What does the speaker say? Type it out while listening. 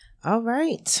All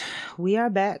right, we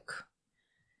are back.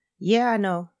 Yeah, I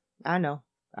know. I know.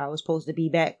 I was supposed to be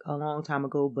back a long time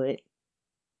ago, but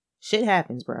shit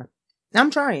happens, bro.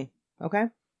 I'm trying, okay?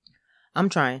 I'm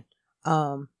trying.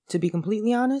 To be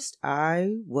completely honest,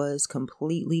 I was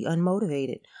completely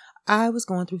unmotivated. I was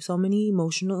going through so many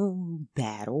emotional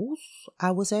battles, I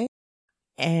would say.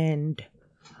 And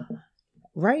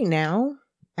right now,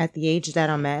 at the age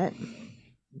that I'm at,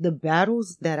 the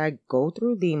battles that I go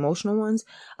through, the emotional ones,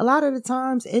 a lot of the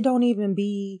times it don't even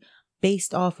be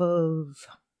based off of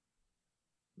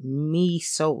me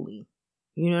solely.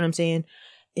 You know what I'm saying?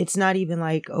 It's not even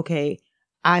like, okay,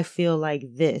 I feel like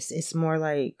this. It's more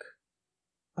like,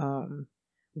 um,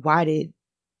 why did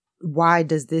why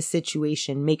does this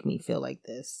situation make me feel like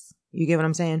this? You get what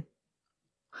I'm saying?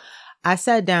 I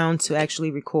sat down to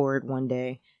actually record one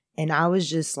day and I was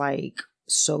just like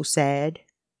so sad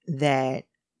that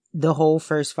the whole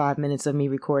first 5 minutes of me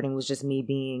recording was just me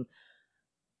being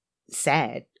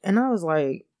sad. And I was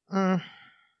like,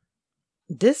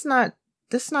 this not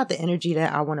this not the energy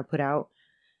that I want to put out.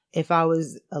 If I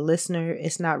was a listener,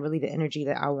 it's not really the energy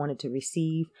that I wanted to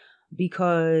receive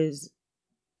because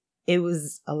it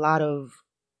was a lot of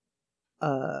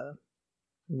uh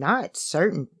not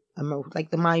certain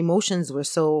like my emotions were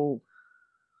so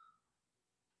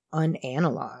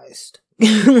unanalyzed.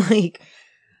 Like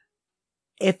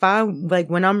if I like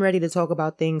when I'm ready to talk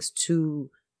about things to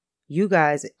you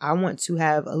guys, I want to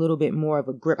have a little bit more of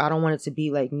a grip. I don't want it to be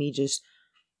like me just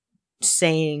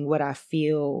saying what I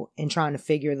feel and trying to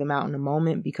figure them out in the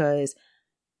moment because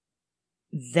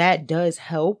that does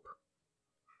help.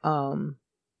 Um,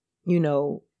 you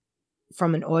know,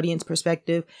 from an audience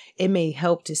perspective, it may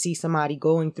help to see somebody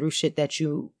going through shit that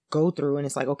you go through and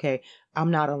it's like, okay,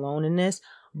 I'm not alone in this.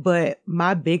 But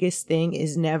my biggest thing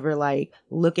is never like,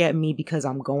 look at me because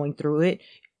I'm going through it.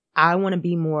 I want to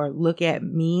be more, look at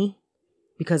me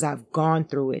because I've gone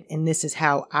through it and this is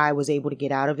how I was able to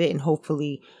get out of it. And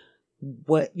hopefully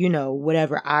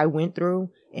whatever I went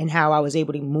through and how I was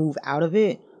able to move out of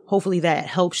it, hopefully that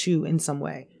helps you in some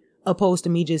way. Opposed to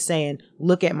me just saying,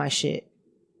 look at my shit.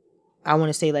 I want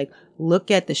to say like, look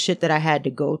at the shit that I had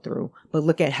to go through, but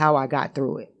look at how I got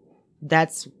through it.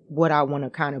 That's what I want to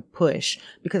kind of push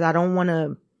because I don't want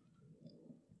to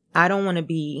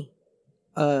be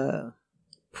a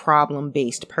problem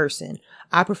based person.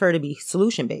 I prefer to be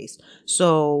solution based.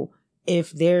 So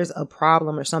if there's a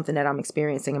problem or something that I'm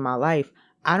experiencing in my life,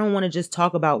 I don't want to just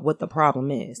talk about what the problem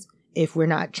is if we're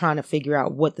not trying to figure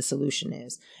out what the solution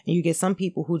is. And you get some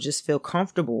people who just feel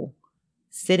comfortable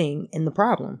sitting in the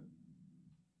problem.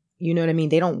 You know what I mean?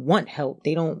 They don't want help.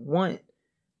 They don't want,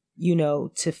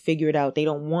 to figure it out. They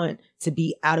don't want to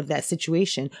be out of that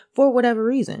situation for whatever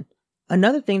reason.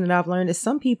 Another thing that I've learned is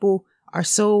some people are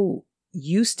so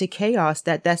used to chaos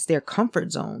that that's their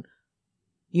comfort zone.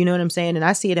 You know what I'm saying? And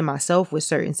I see it in myself with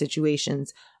certain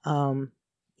situations,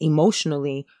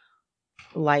 emotionally.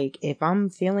 Like if I'm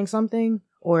feeling something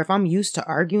or if I'm used to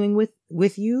arguing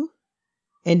with you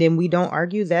and then we don't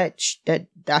argue that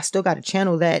I still got to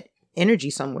channel that energy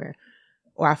somewhere,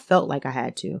 or I felt like I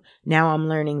had to. Now I'm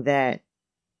learning that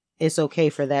it's okay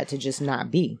for that to just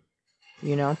not be,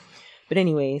 But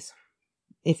anyways,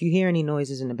 if you hear any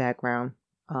noises in the background,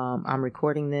 I'm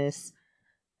recording this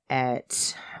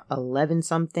at 11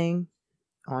 something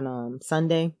on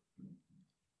Sunday.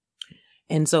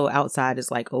 And so outside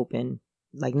is like open,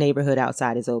 like neighborhood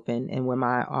outside is open. And where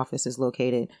my office is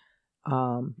located,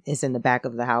 is in the back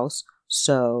of the house.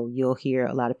 So you'll hear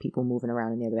a lot of people moving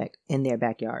around in their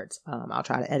backyards. I'll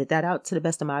try to edit that out to the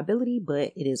best of my ability,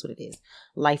 but it is what it is.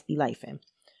 Life be lifing.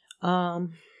 All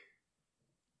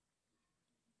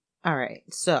right.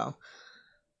 So,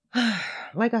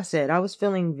 like I said, I was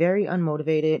feeling very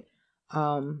unmotivated.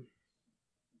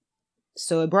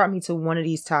 So it brought me to one of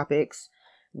these topics,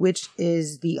 which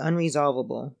is the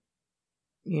unresolvable.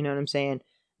 You know what I'm saying?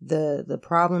 The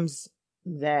problems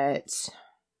that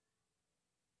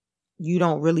you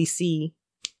don't really see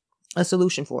a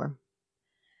solution for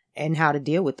and how to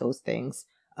deal with those things.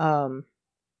 For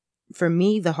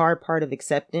me, the hard part of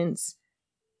acceptance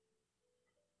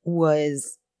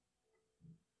was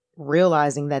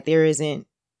realizing that there isn't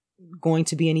going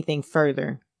to be anything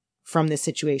further from this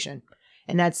situation.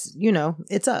 And that's,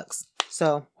 it sucks.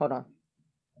 So hold on.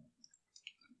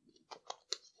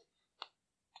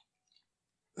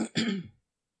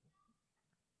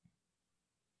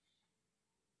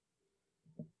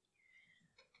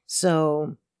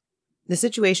 So the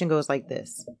situation goes like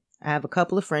this. I have a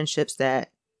couple of friendships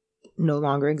that no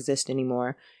longer exist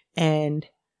anymore. And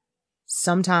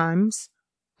sometimes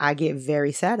I get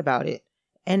very sad about it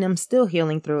and I'm still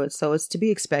healing through it. So it's to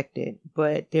be expected.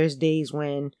 But there's days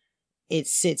when it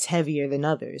sits heavier than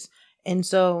others. And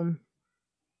so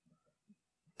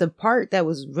the part that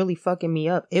was really fucking me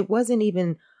up, it wasn't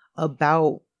even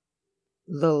about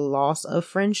the loss of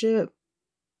friendship.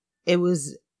 It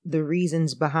was the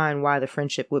reasons behind why the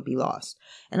friendship would be lost.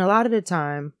 And a lot of the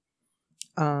time,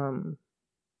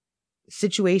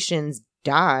 situations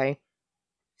die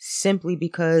simply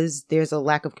because there's a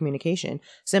lack of communication,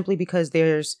 simply because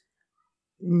there's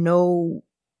no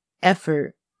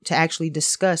effort to actually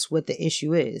discuss what the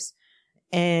issue is.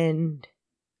 And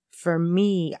for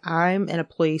me, I'm in a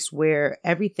place where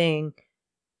everything,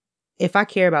 if I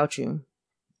care about you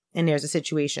and there's a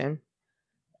situation,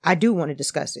 I do want to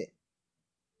discuss it.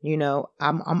 You know,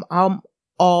 I'm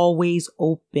always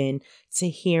open to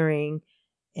hearing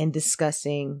and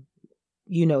discussing,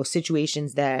 you know,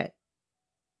 situations that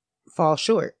fall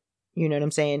short. You know what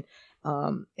I'm saying?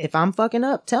 If I'm fucking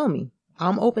up, tell me.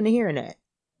 I'm open to hearing that.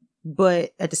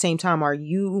 But at the same time, are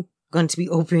you going to be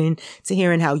open to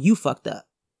hearing how you fucked up?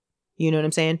 You know what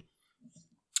I'm saying?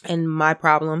 And my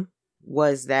problem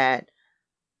was that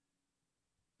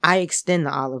I extend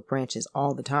the olive branches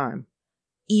all the time.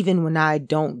 Even when I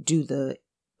don't do the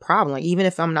problem, like even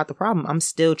if I'm not the problem, I'm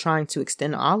still trying to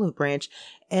extend the olive branch.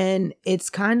 And it's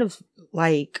kind of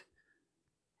like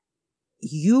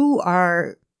you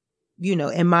are, you know,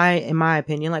 in my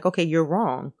opinion, like, okay, you're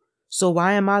wrong. So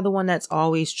why am I the one that's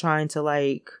always trying to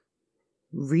like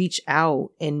reach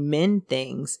out and mend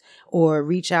things or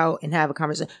reach out and have a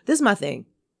conversation? This is my thing.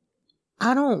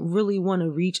 I don't really want to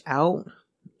reach out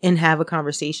and have a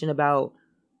conversation about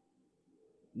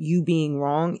you being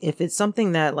wrong if it's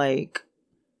something that like,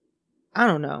 I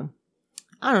don't know.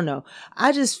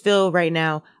 I just feel right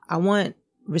now I want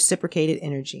reciprocated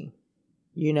energy.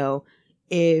 You know,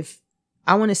 if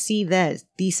I want to see that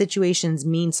these situations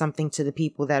mean something to the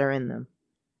people that are in them,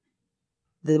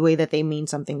 the way that they mean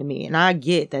something to me. And I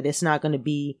get that it's not going to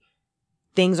be,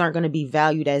 things aren't going to be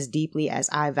valued as deeply as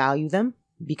I value them,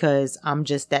 because I'm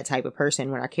just that type of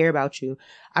person. When I care about you,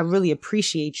 I really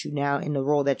appreciate you now in the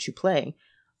role that you play.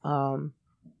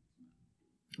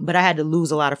 But I had to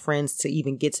lose a lot of friends to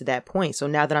even get to that point. So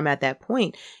now that I'm at that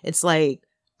point, it's like,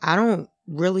 I don't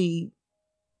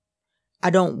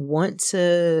want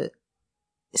to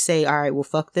say, all right, well,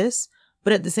 fuck this.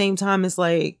 But at the same time, it's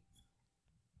like,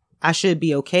 I should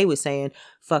be okay with saying,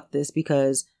 fuck this,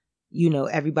 because, you know,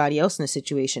 everybody else in the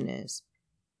situation is.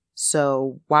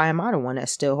 So why am I the one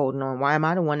that's still holding on? Why am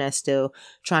I the one that's still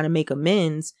trying to make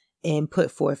amends and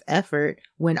put forth effort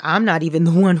when I'm not even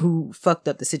the one who fucked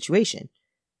up the situation?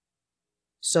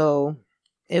 So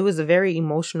it was a very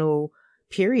emotional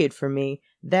period for me,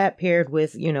 that paired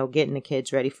with, you know, getting the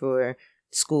kids ready for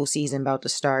school season about to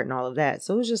start and all of that.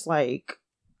 So it was just like,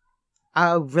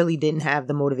 I really didn't have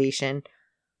the motivation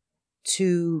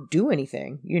to do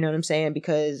anything. You know what I'm saying?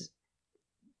 Because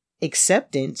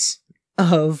acceptance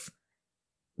of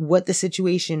what the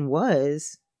situation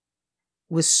was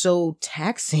so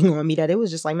taxing on me that it was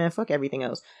just like, man, fuck everything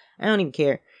else. I don't even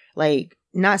care. Like,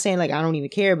 not saying like I don't even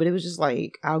care, but it was just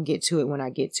like, I'll get to it when I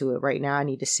get to it. Right now I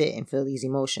need to sit and feel these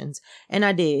emotions. And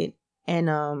I did.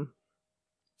 And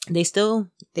they still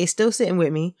sitting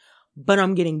with me, but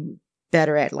I'm getting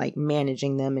better at like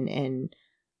managing them and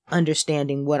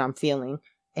understanding what I'm feeling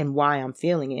and why I'm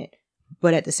feeling it.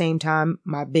 But at the same time,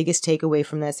 my biggest takeaway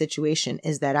from that situation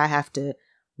is that I have to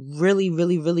really,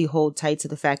 really, really hold tight to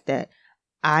the fact that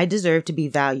I deserve to be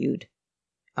valued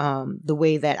the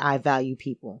way that I value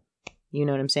people. You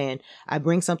know what I'm saying? I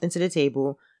bring something to the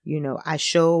table. You know, I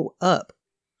show up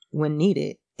when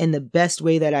needed in the best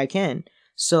way that I can.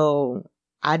 So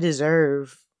I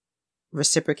deserve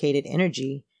reciprocated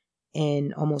energy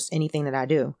in almost anything that I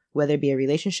do, whether it be a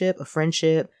relationship, a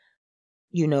friendship,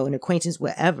 you know, an acquaintance,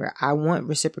 whatever. I want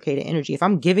reciprocated energy. If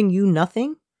I'm giving you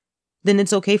nothing, then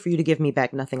it's okay for you to give me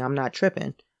back nothing. I'm not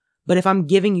tripping. But if I'm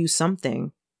giving you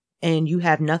something and you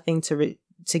have nothing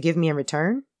to give me in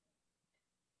return,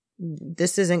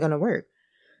 this isn't going to work.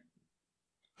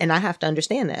 And I have to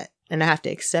understand that. And I have to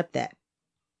accept that.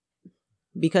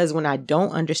 Because when I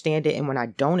don't understand it and when I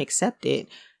don't accept it,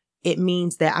 it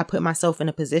means that I put myself in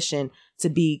a position to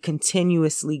be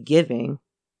continuously giving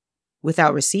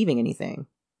without receiving anything.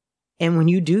 And when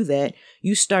you do that,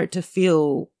 you start to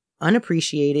feel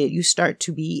unappreciated. You start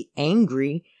to be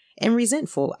angry and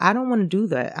resentful. I don't want to do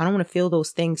that. I don't want to feel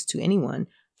those things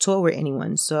toward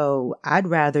anyone. So I'd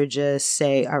rather just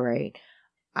say, all right,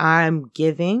 I'm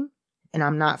giving and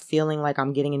I'm not feeling like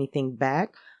I'm getting anything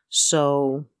back.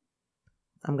 So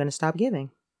I'm going to stop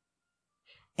giving.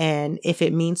 And if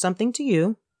it means something to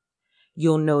you,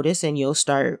 you'll notice and you'll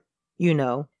start, you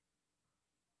know,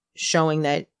 showing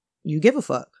that you give a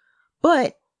fuck.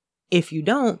 But If you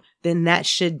don't, then that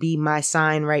should be my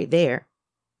sign right there.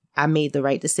 I made the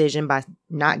right decision by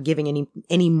not giving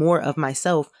any more of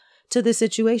myself to the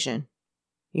situation.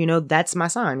 That's my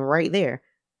sign right there.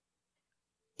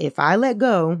 If I let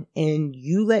go and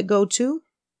you let go too,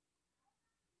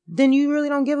 then you really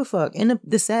don't give a fuck. And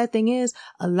the sad thing is,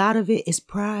 a lot of it is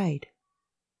pride.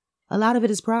 A lot of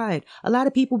it is pride. A lot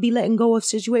of people be letting go of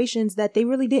situations that they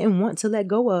really didn't want to let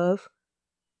go of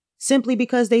simply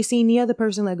because they seen the other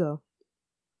person let go.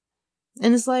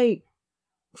 And it's like,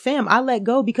 fam, I let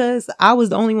go because I was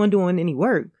the only one doing any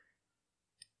work.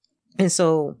 And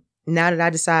so now that I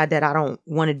decide that I don't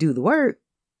want to do the work,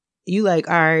 you like,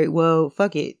 all right, well,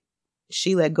 fuck it.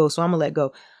 She let go, so I'm gonna let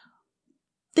go.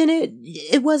 Then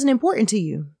it wasn't important to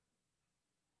you.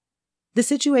 The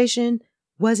situation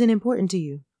wasn't important to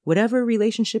you. Whatever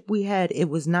relationship we had, it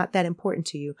was not that important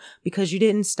to you because you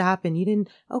didn't stop and you didn't,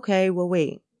 okay, well,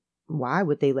 wait, why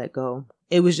would they let go?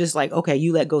 It was just like, okay,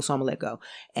 you let go, so I'm gonna let go.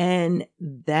 And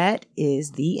that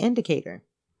is the indicator.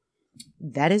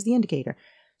 That is the indicator.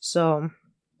 So,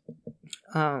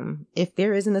 if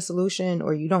there isn't a solution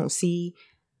or you don't see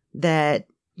that,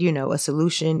 a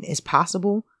solution is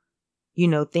possible,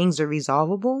 things are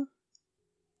resolvable,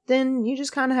 then you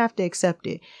just kind of have to accept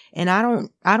it. And I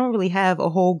don't really have a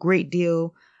whole great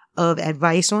deal of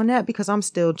advice on that because I'm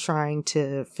still trying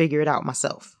to figure it out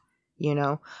myself.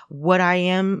 What I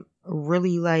am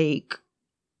really like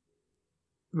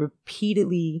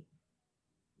repeatedly,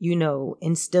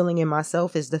 instilling in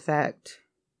myself is the fact,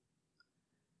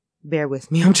 bear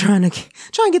with me. I'm trying to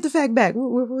get the fact back.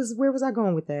 Where was I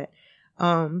going with that?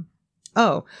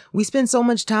 We spend so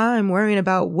much time worrying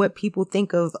about what people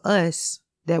think of us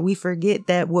that we forget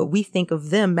that what we think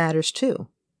of them matters too.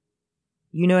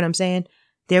 You know what I'm saying?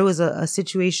 There was a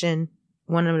situation,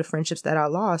 one of the friendships that I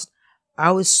lost. I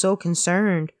was so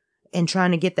concerned and trying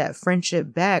to get that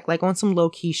friendship back, like on some low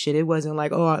key shit. It wasn't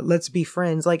like, oh, let's be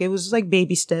friends. Like it was just like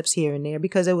baby steps here and there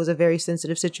because it was a very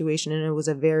sensitive situation and it was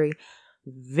a very,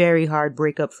 very hard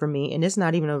breakup for me. And it's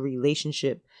not even a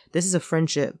relationship. This is a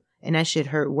friendship. And that shit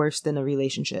hurt worse than a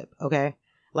relationship. Okay.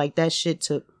 Like that shit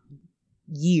took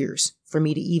years for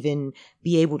me to even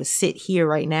be able to sit here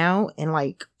right now and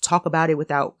like talk about it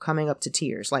without coming up to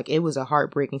tears. Like it was a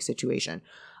heartbreaking situation,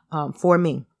 for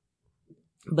me.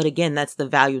 But again, that's the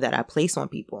value that I place on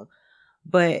people.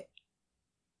 But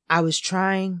I was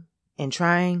trying and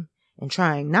trying and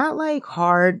trying, not like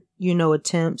hard,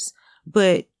 attempts,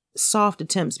 but soft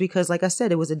attempts because like I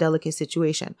said, it was a delicate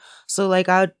situation. So like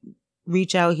I'd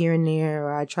reach out here and there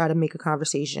or I try to make a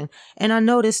conversation and I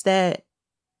noticed that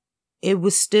it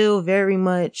was still very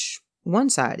much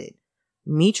one-sided.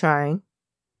 Me trying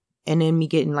and then me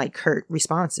getting like curt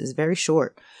responses, very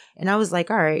short. And I was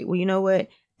like, all right, well, you know what?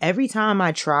 Every time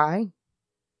I try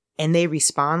and they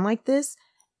respond like this,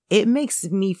 it makes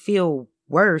me feel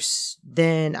worse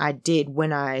than I did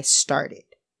when I started.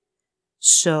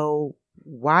 So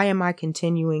why am I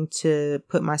continuing to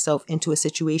put myself into a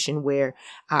situation where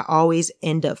I always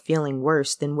end up feeling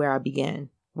worse than where I began?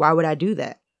 Why would I do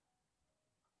that?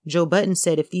 Joe Budden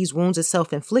said, if these wounds are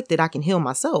self-inflicted, I can heal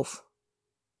myself.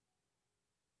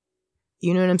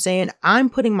 You know what I'm saying?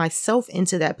 I'm putting myself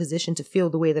into that position to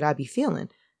feel the way that I be feeling.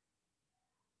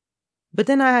 But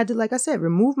then I had to, like I said,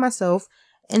 remove myself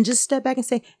and just step back and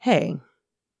say, hey,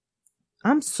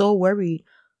 I'm so worried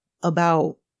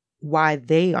about why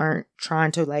they aren't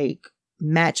trying to like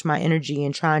match my energy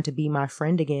and trying to be my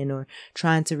friend again or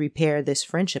trying to repair this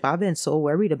friendship. I've been so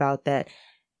worried about that.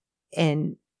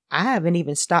 And I haven't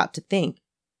even stopped to think,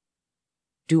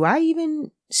 do I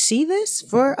even see this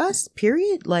for us?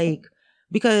 Period. Like,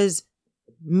 because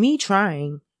me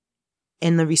trying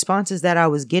and the responses that I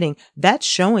was getting, that's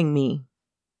showing me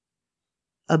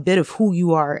a bit of who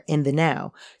you are in the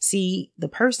now. See, the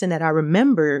person that I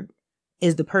remembered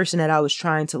is the person that I was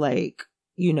trying to like,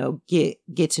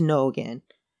 get to know again.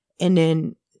 And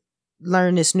then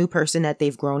learn this new person that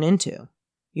they've grown into.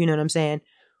 You know what I'm saying?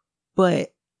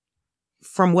 But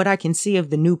from what I can see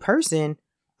of the new person,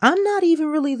 I'm not even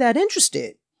really that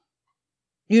interested.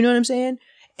 You know what I'm saying?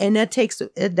 And that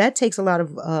takes a lot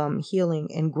of healing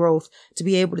and growth to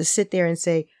be able to sit there and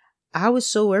say, I was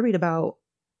so worried about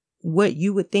what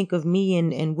you would think of me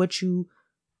and what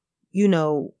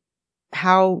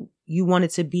how you wanted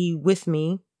to be with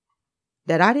me,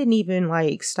 that I didn't even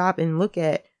like stop and look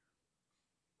at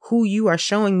who you are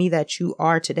showing me that you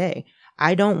are today.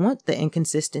 I don't want the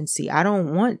inconsistency. I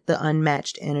don't want the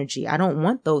unmatched energy. I don't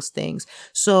want those things.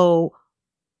 So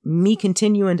me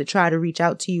continuing to try to reach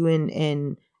out to you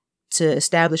and to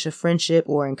establish a friendship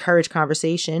or encourage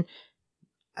conversation,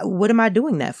 what am I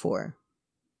doing that for?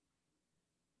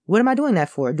 What am I doing that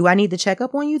for? Do I need to check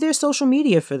up on you? There's social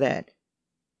media for that.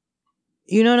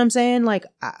 You know what I'm saying? Like,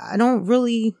 I don't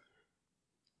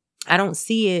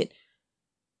see it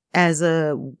as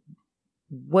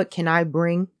what can I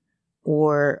bring?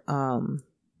 Or,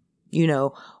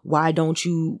 why don't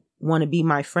you want to be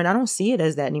my friend? I don't see it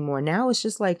as that anymore. Now it's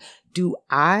just like, do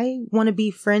I want to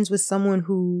be friends with someone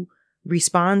who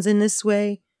responds in this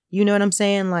way? You know what I'm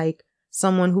saying? Like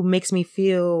someone who makes me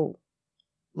feel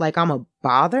like I'm a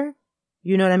bother.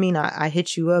 You know what I mean? I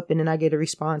hit you up and then I get a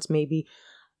response maybe,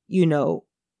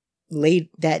 late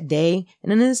that day. And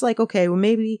then it's like, okay, well,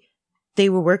 maybe they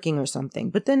were working or something.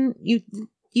 But then you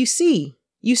see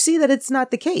that it's not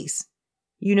the case.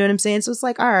 You know what I'm saying? So it's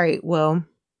like, all right, well,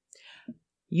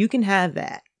 you can have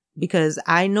that because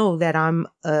I know that I'm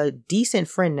a decent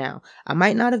friend now. I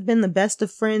might not have been the best of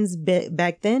friends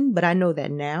back then, but I know that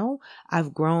now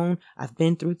I've grown. I've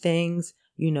been through things,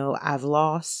 I've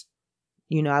lost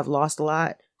a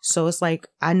lot. So it's like,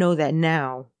 I know that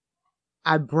now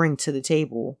I bring to the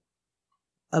table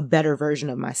a better version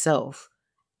of myself.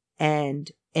 And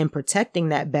in protecting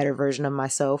that better version of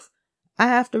myself, I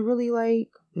have to really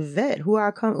vet who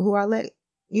I let,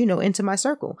 into my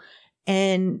circle.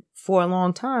 And for a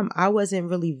long time, I wasn't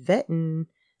really vetting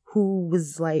who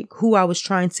I was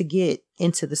trying to get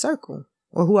into the circle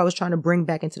or who I was trying to bring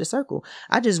back into the circle.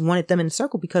 I just wanted them in the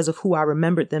circle because of who I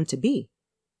remembered them to be,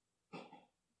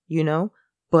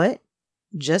 but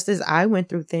just as I went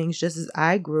through things, just as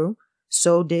I grew,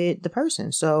 so did the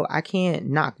person. So I can't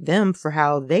knock them for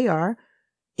how they are.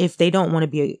 If they don't want to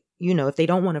be, if they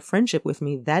don't want a friendship with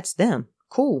me, that's them.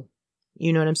 Cool.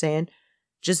 You know what I'm saying?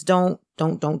 Just don't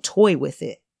toy with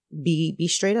it. Be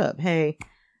straight up. Hey,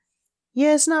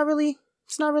 yeah, it's not really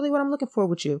what I'm looking for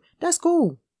with you. That's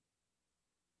cool.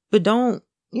 But don't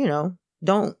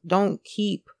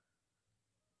keep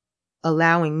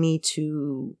allowing me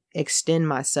to extend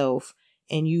myself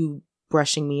and you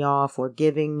brushing me off or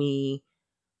giving me,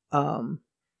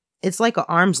 it's like an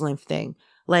arm's length thing.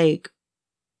 Like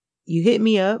you hit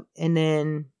me up and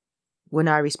then when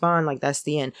I respond, like that's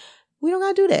the end. We don't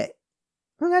gotta do that.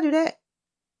 We don't gotta do that.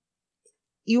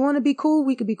 You want to be cool?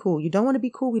 We could be cool. You don't want to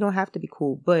be cool? We don't have to be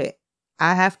cool. But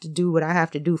I have to do what I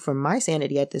have to do for my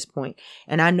sanity at this point.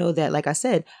 And I know that, like I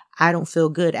said, I don't feel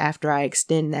good after I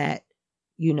extend that,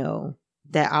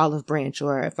 that olive branch,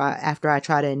 or after I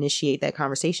try to initiate that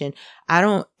conversation. I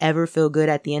don't ever feel good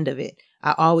at the end of it.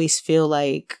 I always feel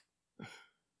like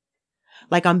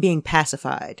I'm being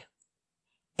pacified.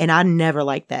 And I never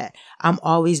like that. I'm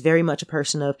always very much a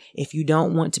person of, if you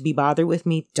don't want to be bothered with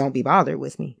me, don't be bothered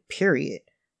with me, period.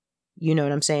 You know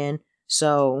what I'm saying?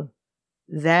 So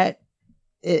the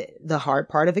hard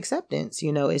part of acceptance,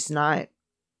 it's not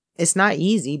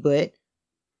easy, but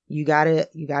you gotta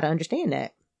understand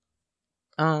that.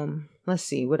 Let's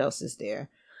see, what else is there?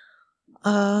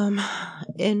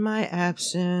 In my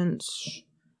absence,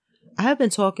 I have been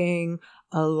talking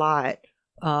a lot,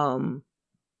 I've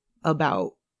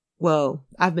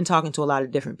been talking to a lot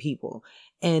of different people,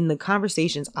 and the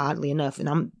conversations, oddly enough,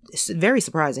 and it's very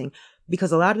surprising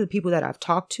because a lot of the people that I've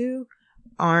talked to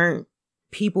aren't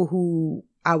people who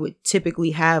I would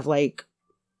typically have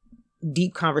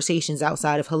deep conversations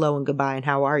outside of hello and goodbye and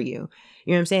how are you?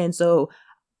 You know what I'm saying? So,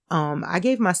 I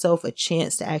gave myself a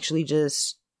chance to actually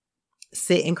just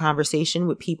sit in conversation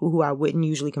with people who I wouldn't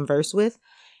usually converse with.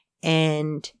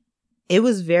 And it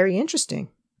was very interesting.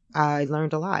 I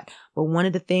learned a lot. But one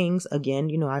of the things, again,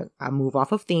 I move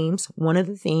off of themes. One of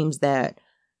the themes that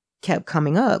kept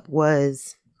coming up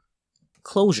was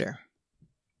closure.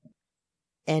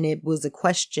 And it was a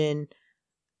question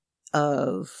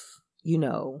of,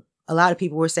 a lot of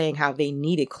people were saying how they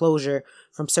needed closure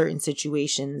from certain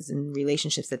situations and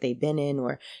relationships that they've been in,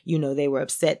 or, they were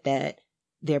upset that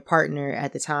their partner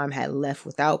at the time had left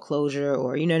without closure,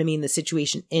 or, the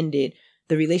situation ended.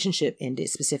 The relationship ended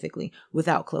specifically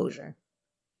without closure.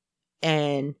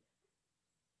 And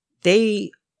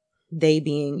they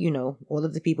being, all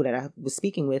of the people that I was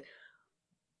speaking with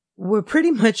were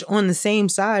pretty much on the same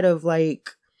side of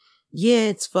yeah,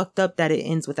 it's fucked up that it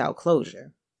ends without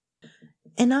closure.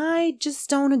 And I just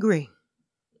don't agree.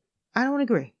 I don't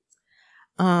agree.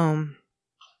 And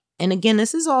again,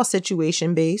 this is all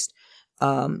situation based.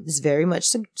 It's very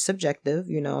much subjective.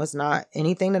 It's not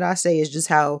anything that I say is just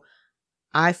how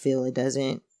I feel. It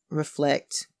doesn't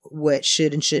reflect what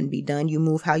should and shouldn't be done. You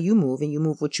move how you move and you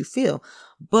move what you feel.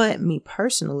 But me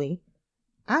personally,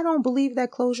 I don't believe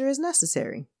that closure is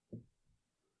necessary.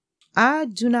 I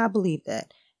do not believe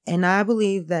that. And I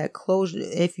believe that closure,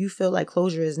 if you feel like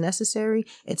closure is necessary,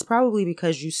 it's probably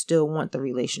because you still want the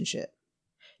relationship.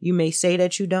 You may say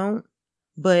that you don't,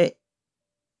 but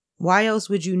Why else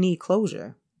would you need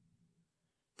closure?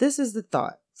 This is the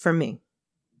thought for me.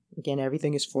 Again,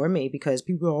 everything is for me because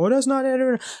people go, oh, that's not it.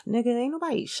 Nigga, ain't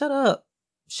nobody. Shut up.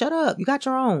 Shut up. You got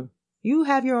your own. You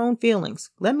have your own feelings.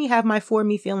 Let me have my for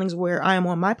me feelings where I am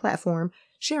on my platform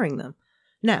sharing them.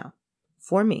 Now,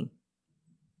 for me,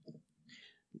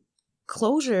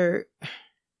 closure.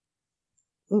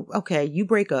 Okay, you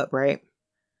break up, right?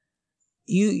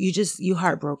 You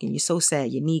heartbroken. You're so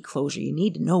sad. You need closure. You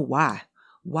need to know why.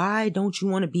 Why don't you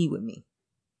want to be with me?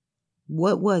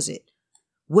 What was it?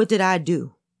 What did I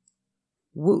do?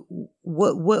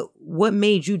 What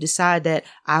made you decide that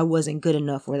I wasn't good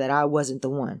enough or that I wasn't the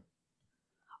one?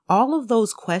 All of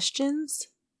those questions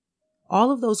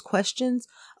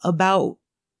about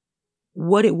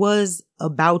what it was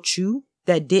about you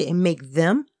that didn't make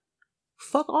them,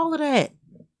 fuck all of that.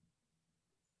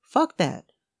 Fuck that.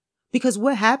 Because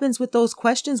what happens with those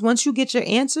questions, once you get your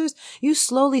answers, you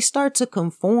slowly start to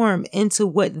conform into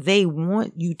what they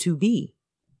want you to be.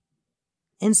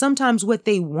 And sometimes what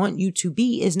they want you to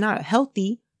be is not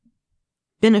healthy,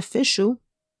 beneficial.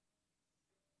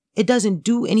 It doesn't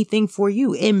do anything for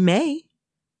you. It may.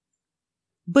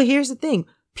 But here's the thing.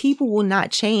 People will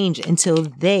not change until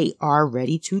they are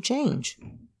ready to change.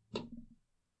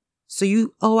 So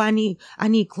I need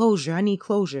closure. I need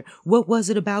closure. What was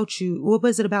it about you? What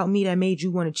was it about me that made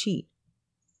you want to cheat?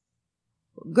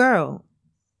 Girl,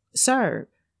 sir,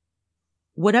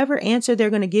 whatever answer they're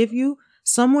going to give you,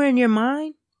 somewhere in your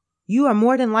mind, you are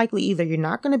more than likely either you're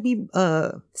not going to be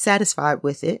satisfied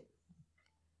with it,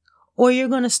 or you're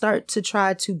going to start to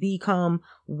try to become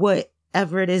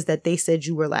whatever it is that they said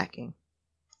you were lacking.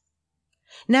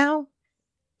 Now,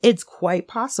 it's quite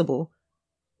possible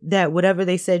that whatever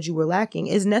they said you were lacking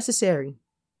is necessary.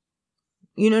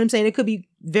 You know what I'm saying? It could be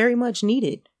very much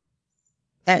needed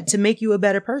to make you a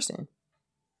better person.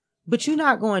 But you're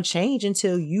not going to change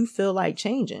until you feel like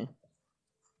changing.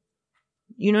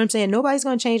 You know what I'm saying? Nobody's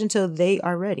going to change until they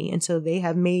are ready, until they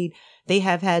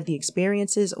have had the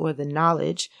experiences or the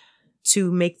knowledge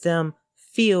to make them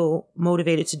feel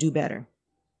motivated to do better.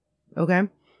 Okay?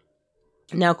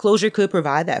 Now, closure could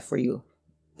provide that for you.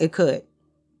 It could.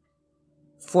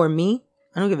 For me,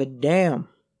 I don't give a damn.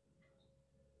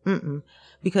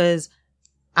 Because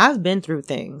I've been through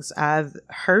things. I've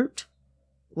hurt.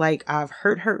 Like I've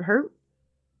hurt.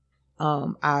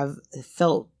 I've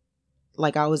felt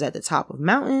like I was at the top of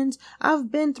mountains.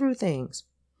 I've been through things.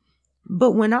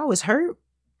 But when I was hurt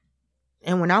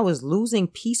and when I was losing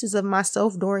pieces of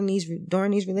myself during these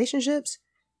relationships,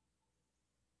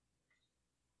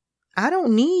 I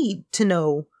don't need to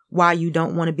know why you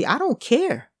don't want to be. I don't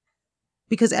care.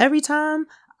 Because every time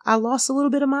I lost a little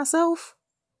bit of myself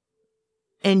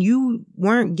and you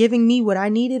weren't giving me what I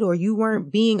needed, or you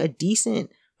weren't being a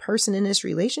decent person in this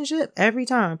relationship, every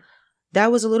time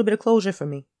that was a little bit of closure for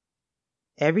me.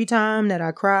 Every time that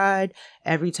I cried,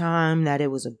 every time that it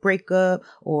was a breakup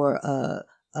or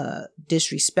a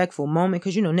disrespectful moment,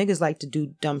 because, you know, niggas like to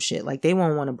do dumb shit. Like they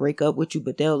won't want to break up with you,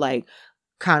 but they'll like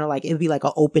kind of like, it'd be like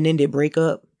an open-ended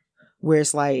breakup where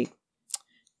it's like,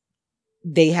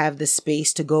 they have the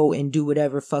space to go and do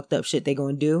whatever fucked up shit they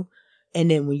gonna do. And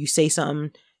then when you say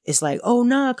something, it's like, oh,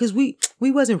 nah, because we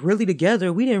wasn't really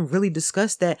together. We didn't really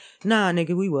discuss that. Nah,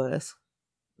 nigga, we was.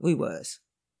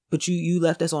 But you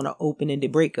left us on an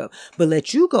open-ended breakup. But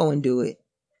let you go and do it.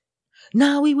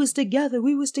 Nah, we was together.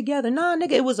 Nah,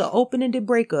 nigga, it was an open-ended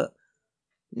breakup.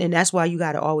 And that's why you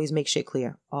got to always make shit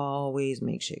clear. Always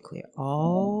make shit clear.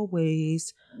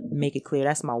 Always make it clear.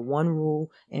 That's my one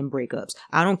rule in breakups.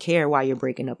 I don't care why you're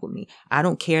breaking up with me. I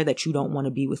don't care that you don't want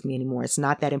to be with me anymore. It's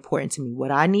not that important to me.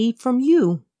 What I need from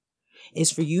you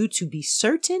is for you to be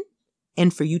certain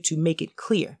and for you to make it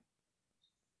clear.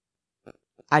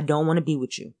 I don't want to be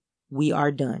with you. We are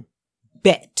done.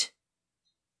 Bet.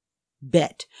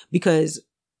 Because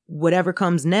whatever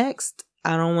comes next,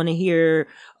 I don't want to hear,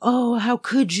 oh, how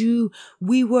could you?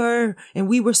 We were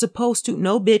supposed to.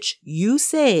 No, bitch, you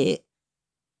said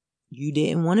you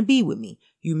didn't want to be with me.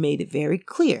 You made it very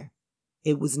clear.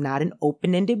 It was not an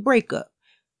open-ended breakup.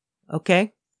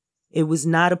 Okay? It was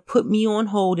not a put me on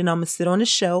hold and I'm going to sit on the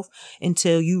shelf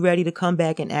until you ready to come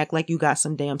back and act like you got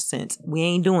some damn sense. We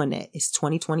ain't doing that. It's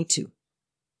 2022.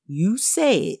 You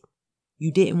said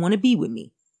you didn't want to be with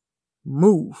me.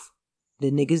 Move.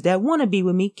 The niggas that want to be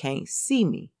with me can't see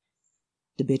me.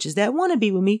 The bitches that want to be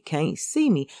with me can't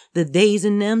see me. The theys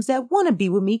and thems that want to be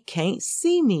with me can't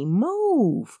see me.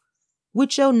 Move.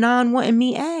 With your non-wanting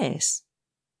me ass.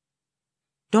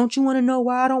 Don't you want to know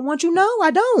why I don't want you? No,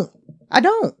 I don't.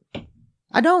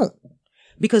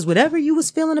 Because whatever you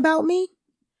was feeling about me,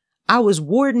 I was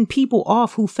warding people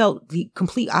off who felt the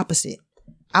complete opposite.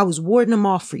 I was warding them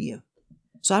off for you.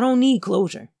 So I don't need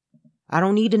closure. I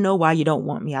don't need to know why you don't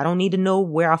want me. I don't need to know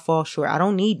where I fall short. I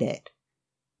don't need that.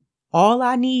 All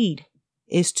I need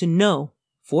is to know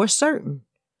for certain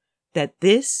that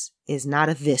this is not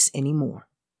a this anymore.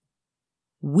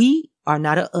 We are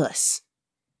not a us.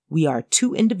 We are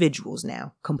two individuals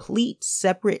now, complete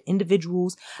separate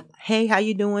individuals. Hey, how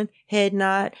you doing? Head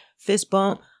nod, fist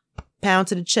bump, pound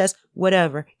to the chest,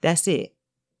 whatever. That's it.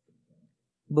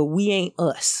 But we ain't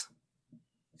us.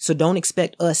 So don't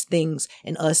expect us things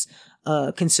and us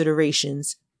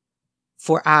considerations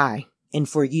for I and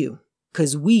for you,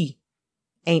 because we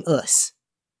ain't us.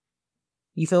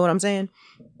 You feel what I'm saying?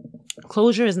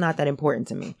 Closure is not that important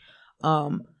to me.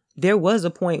 There was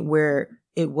a point where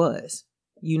it was,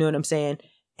 you know what I'm saying?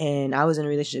 And I was in a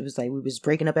relationship. It was like we was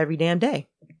breaking up every damn day.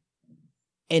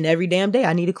 And every damn day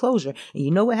I needed closure. And you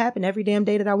know what happened every damn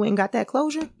day that I went and got that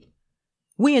closure?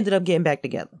 We ended up getting back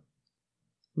together.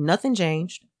 Nothing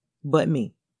changed but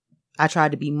me. I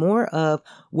tried to be more of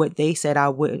what they said I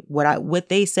would, what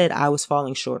they said I was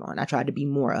falling short on. I tried to be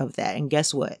more of that. And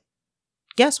guess what?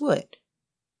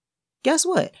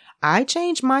 I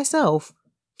changed myself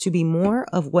to be more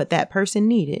of what that person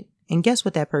needed. And guess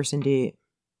what that person did?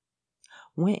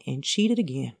 Went and cheated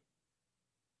again.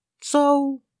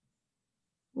 So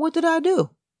what did I do?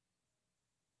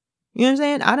 You know what I'm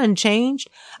saying? I done changed.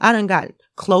 I done got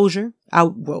closure.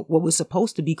 What was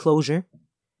supposed to be closure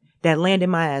that landed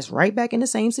my ass right back in the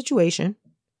same situation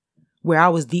where I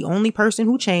was the only person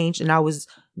who changed and I was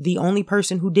the only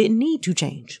person who didn't need to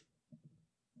change.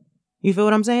 You feel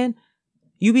what I'm saying?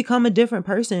 You become a different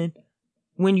person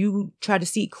when you try to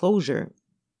seek closure.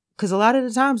 Because a lot of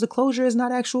the times the closure is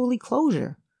not actually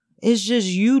closure. It's just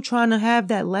you trying to have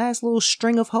that last little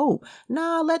string of hope.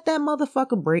 Nah, let that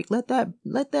motherfucker break. Let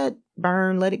that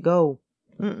burn. Let it go.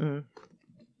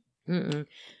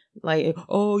 Like,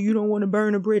 oh, you don't want to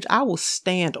burn a bridge. I will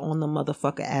stand on the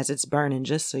motherfucker as it's burning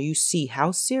just so you see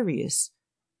how serious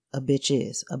a bitch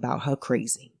is about her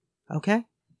crazy. Okay?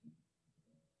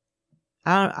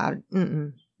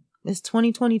 It's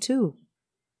 2022.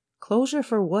 Closure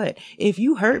for what? If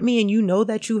you hurt me and you know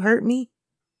that you hurt me,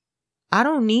 I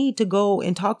don't need to go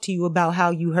and talk to you about how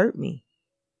you hurt me.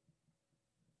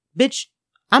 Bitch,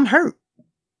 I'm hurt.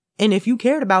 And if you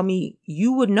cared about me,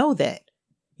 you would know that.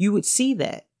 You would see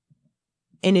that.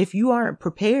 And if you aren't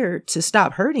prepared to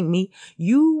stop hurting me,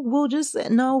 you will just say,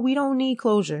 no, we don't need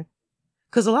closure.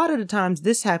 Because a lot of the times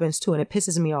this happens too, and it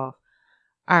pisses me off.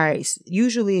 All right,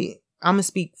 usually I'm going to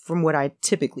speak from what I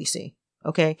typically see.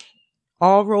 Okay?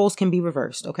 All roles can be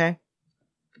reversed. Okay?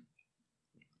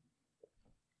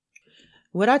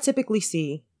 What I typically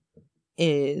see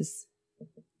is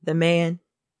the man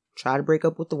try to break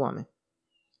up with the woman.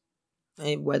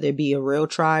 And whether it be a real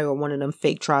try or one of them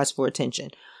fake tries for attention.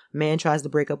 Man tries to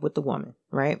break up with the woman,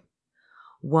 right?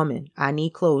 Woman, I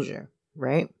need closure,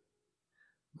 right?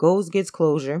 Goes, gets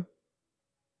closure.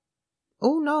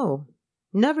 Oh no,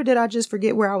 never did I just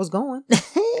forget where I was going.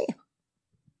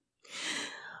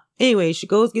 Anyway, she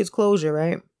goes, gets closure,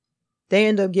 right? They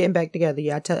end up getting back together.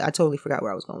 Yeah, I totally forgot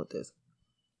where I was going with this.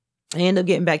 They end up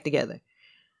getting back together.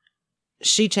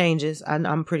 She changes.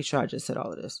 I'm pretty sure I just said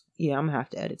all of this. Yeah, I'm gonna have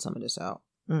to edit some of this out.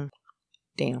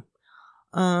 Damn.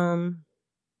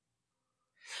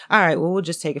 All right, well, we'll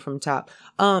just take it from the top.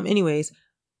 Anyways,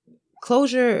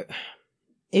 closure.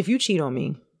 If you cheat on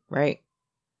me, right?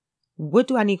 What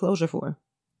do I need closure for?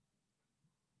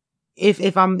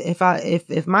 If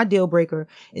my deal breaker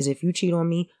is if you cheat on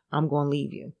me, I'm going to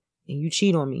leave you. And you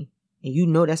cheat on me, and you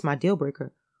know that's my deal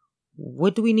breaker.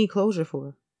 What do we need closure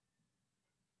for?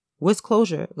 What's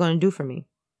closure going to do for me?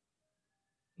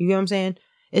 You get what I'm saying?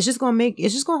 It's just going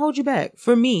to hold you back.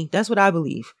 For me, that's what I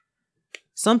believe.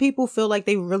 Some people feel like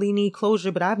they really need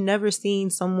closure, but I've never seen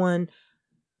someone.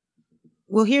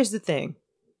 Well, here's the thing.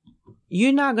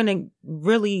 You're not going to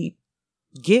really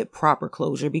get proper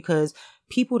closure because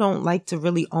people don't like to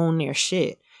really own their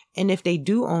shit. And if they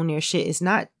do own their shit, it's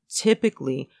not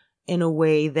typically in a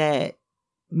way that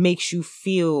makes you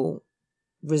feel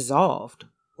resolved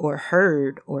or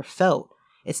heard or felt.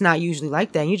 It's not usually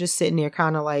like that. You're just sitting there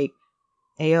kind of like,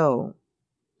 hey, yo,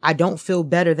 I don't feel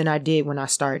better than I did when I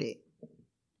started.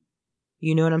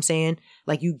 You know what I'm saying?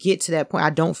 Like you get to that point, I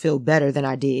don't feel better than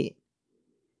I did.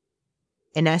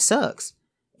 And that sucks.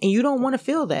 And you don't want to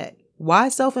feel that. Why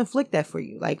self-inflict that for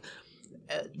you? Like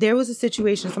there was a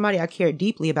situation, somebody I cared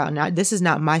deeply about. Now, this is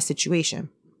not my situation.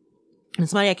 And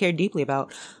somebody I cared deeply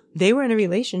about, they were in a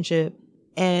relationship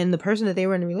and the person that they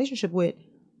were in a relationship with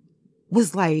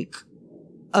was like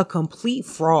a complete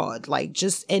fraud. Like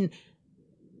just, and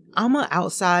I'm an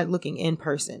outside looking in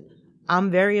person.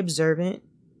 I'm very observant.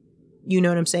 You know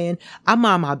what I'm saying? I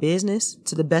mind my business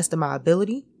to the best of my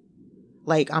ability.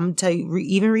 Like, I'm gonna tell you,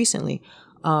 even recently,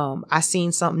 I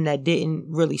seen something that didn't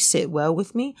really sit well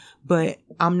with me, but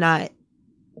I'm not,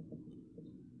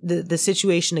 the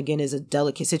situation again is a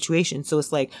delicate situation. So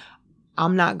it's like,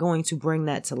 I'm not going to bring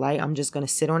that to light. I'm just going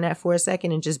to sit on that for a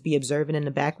second and just be observant in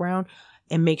the background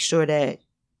and make sure that,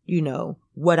 you know,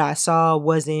 what I saw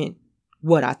wasn't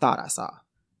what I thought I saw.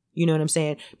 You know what I'm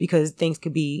saying? Because things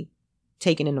could be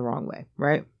taken in the wrong way,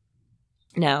 right?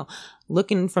 Now,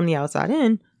 looking from the outside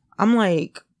in, I'm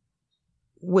like,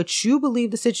 what you believe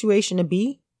the situation to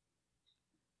be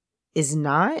is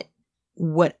not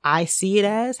what I see it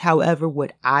as. However,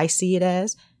 what I see it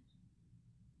as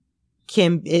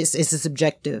it's a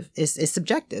subjective. It's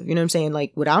subjective. You know what I'm saying?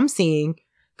 Like, what I'm seeing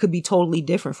could be totally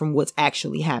different from what's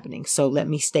actually happening. So let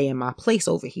me stay in my place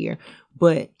over here,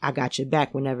 but I got your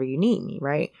back whenever you need me,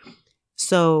 right?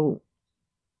 So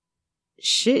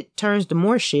shit turns to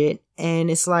more shit, and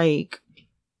it's like,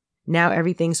 now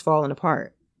everything's falling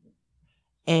apart.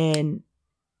 And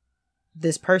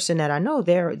this person that I know,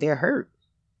 they're hurt.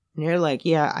 And they're like,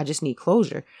 yeah, I just need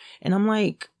closure. And I'm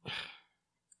like,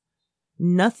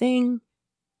 nothing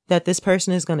that this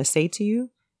person is going to say to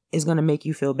you is going to make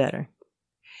you feel better.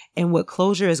 And what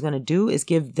closure is going to do is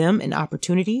give them an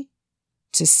opportunity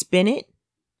to spin it,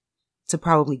 to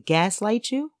probably gaslight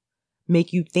you,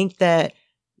 make you think that,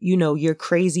 you know, you're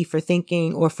crazy for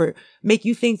thinking, or make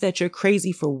you think that you're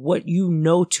crazy for what you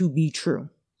know to be true.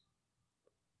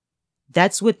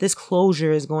 That's what this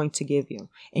closure is going to give you.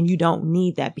 And you don't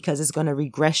need that, because it's going to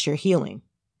regress your healing.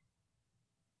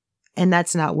 And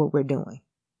that's not what we're doing.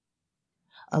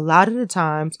 A lot of the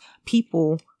times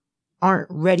people aren't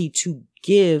ready to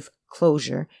give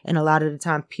closure. And a lot of the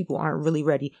time people aren't really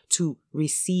ready to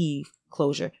receive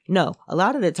closure. No, a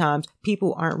lot of the times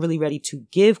people aren't really ready to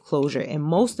give closure. And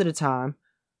most of the time,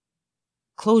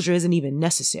 closure isn't even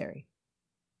necessary.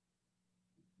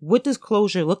 What does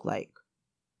closure look like?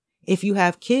 If you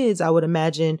have kids, I would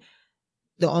imagine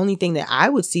the only thing that I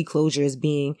would see closure as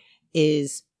being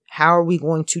is, how are we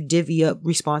going to divvy up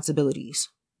responsibilities?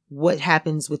 What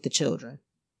happens with the children?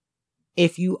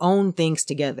 If you own things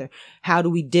together, how do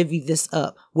we divvy this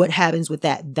up? What happens with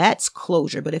that? That's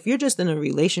closure. But if you're just in a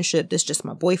relationship, this just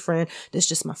my boyfriend, this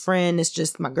just my friend, this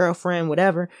just my girlfriend,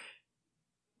 whatever,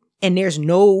 and there's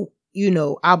no, you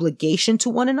know, obligation to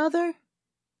one another,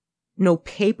 no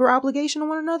paper obligation to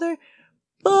one another,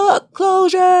 fuck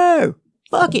closure.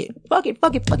 Fuck it. Fuck it.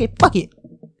 Fuck it. Fuck it. Fuck it.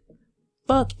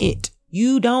 Fuck it.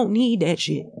 You don't need that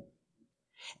shit.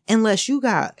 Unless you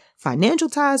got financial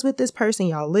ties with this person,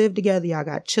 y'all live together, y'all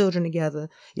got children together,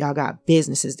 y'all got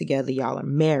businesses together, y'all are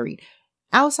married.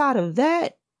 Outside of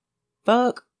that,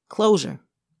 fuck closure.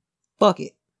 Fuck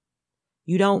it.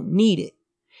 You don't need it.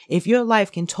 If your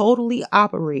life can totally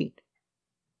operate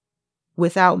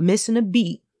without missing a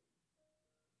beat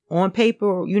on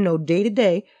paper, you know, day to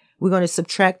day, we're going to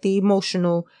subtract the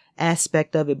emotional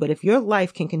aspect of it. But if your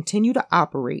life can continue to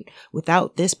operate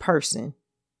without this person,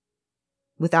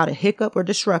 without a hiccup or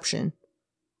disruption,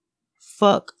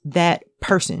 fuck that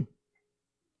person.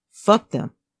 Fuck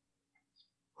them.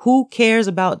 Who cares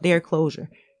about their closure?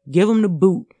 Give them the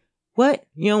boot. What?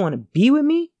 You don't want to be with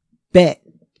me? Bet.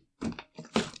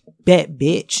 Bet,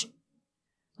 bitch.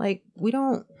 Like, we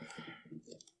don't.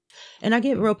 And I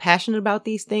get real passionate about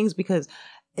these things because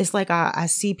it's like I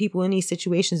see people in these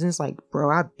situations and it's like,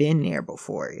 bro, I've been there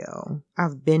before, yo.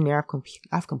 I've been there.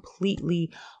 I've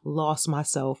completely lost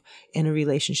myself in a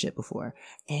relationship before.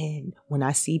 And when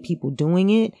I see people doing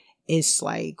it, it's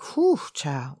like, whew,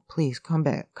 child, please come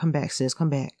back. Come back, sis. Come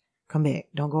back. Come back.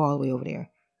 Don't go all the way over there.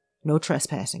 No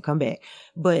trespassing. Come back.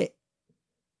 But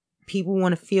people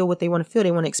want to feel what they want to feel.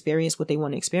 They want to experience what they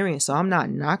want to experience. So I'm not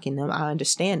knocking them. I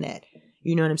understand that.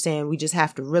 You know what I'm saying? We just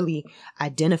have to really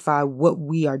identify what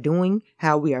we are doing,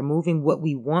 how we are moving, what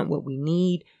we want, what we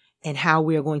need, and how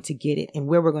we are going to get it and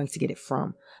where we're going to get it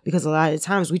from. Because a lot of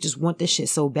times we just want this shit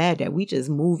so bad that we just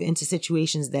move into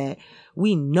situations that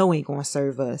we know ain't going to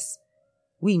serve us.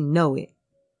 We know it.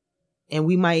 And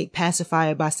we might pacify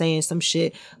it by saying some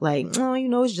shit like, oh, you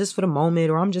know, it's just for the moment,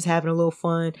 or I'm just having a little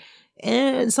fun.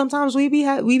 And sometimes we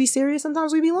be serious.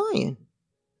 Sometimes we be lying.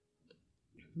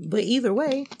 But either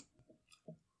way,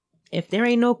 if there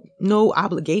ain't no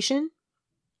obligation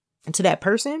to that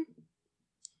person,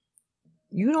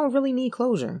 you don't really need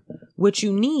closure. What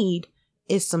you need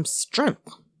is some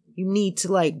strength. You need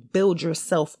to like build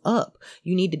yourself up.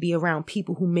 You need to be around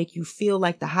people who make you feel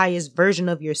like the highest version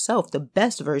of yourself, the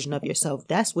best version of yourself.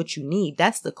 That's what you need.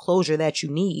 That's the closure that you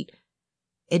need.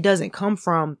 It doesn't come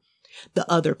from the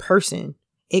other person.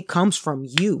 It comes from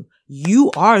you.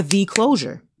 You are the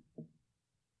closure.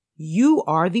 You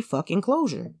are the fucking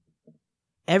closure.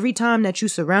 Every time that you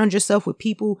surround yourself with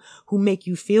people who make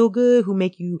you feel good, who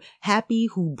make you happy,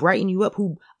 who brighten you up,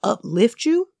 who uplift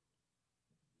you,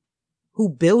 who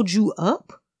build you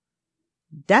up,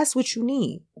 that's what you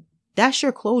need. That's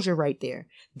your closure right there.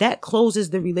 That closes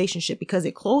the relationship because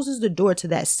it closes the door to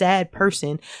that sad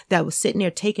person that was sitting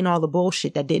there taking all the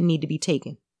bullshit that didn't need to be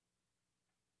taken.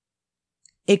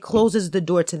 It closes the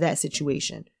door to that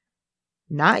situation.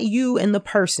 Not you and the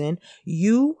person,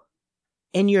 you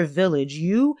and your village,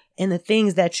 you and the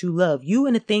things that you love, you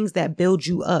and the things that build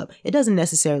you up. It doesn't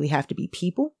necessarily have to be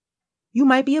people. You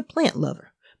might be a plant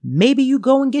lover. Maybe you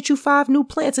go and get you 5 new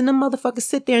plants and them motherfuckers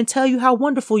sit there and tell you how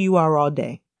wonderful you are all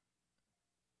day.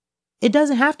 It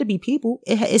doesn't have to be people.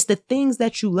 It's the things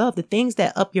that you love, the things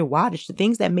that up your wattage, the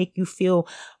things that make you feel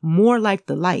more like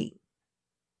the light.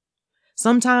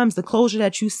 Sometimes the closure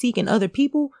that you seek in other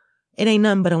people, it ain't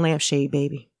nothing but a lampshade,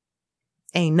 baby.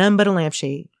 Ain't nothing but a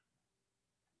lampshade.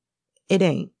 It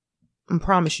ain't. I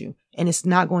promise you. And it's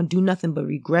not going to do nothing but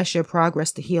regress your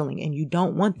progress to healing. And you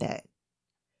don't want that.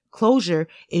 Closure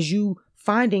is you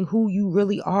finding who you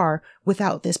really are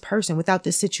without this person, without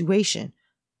this situation.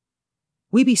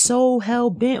 We be so hell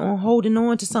bent on holding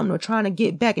on to something or trying to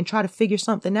get back and try to figure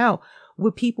something out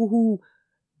with people who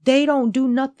they don't do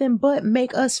nothing but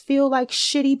make us feel like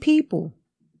shitty people.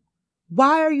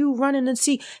 Why are you running and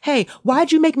see, hey,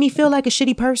 why'd you make me feel like a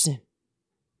shitty person?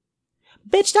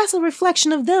 Bitch, that's a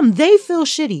reflection of them. They feel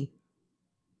shitty.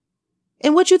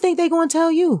 And what you think they gonna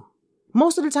tell you?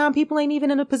 Most of the time, people ain't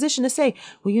even in a position to say,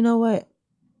 well, you know what?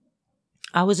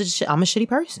 I'm a shitty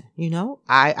person. You know,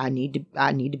 I need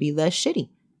to be less shitty.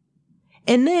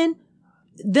 And then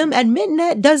them admitting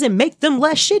that doesn't make them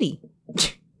less shitty.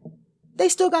 They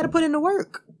still got to put in the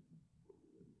work.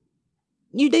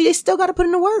 They still got to put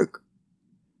in the work.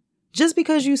 Just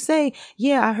because you say,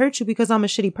 yeah, I hurt you because I'm a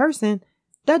shitty person,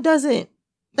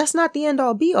 that's not the end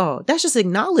all be all. That's just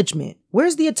acknowledgement.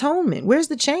 Where's the atonement? Where's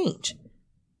the change?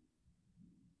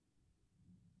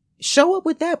 Show up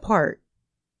with that part.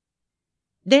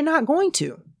 They're not going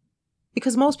to,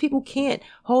 because most people can't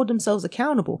hold themselves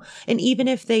accountable. And even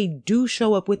if they do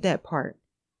show up with that part,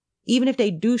 even if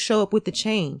they do show up with the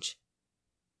change,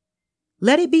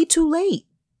 let it be too late.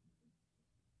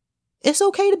 It's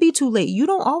okay to be too late. You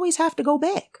don't always have to go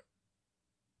back.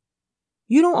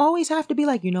 You don't always have to be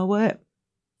like, you know what?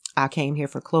 I came here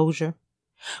for closure,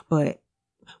 but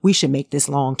we should make this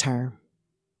long term.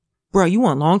 Bro, you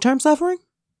want long-term suffering?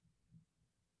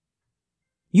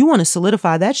 You want to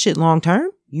solidify that shit long term?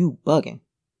 You bugging.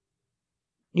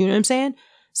 You know what I'm saying?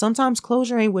 Sometimes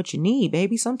closure ain't what you need,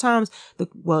 baby. Sometimes the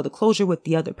closure with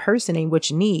the other person ain't what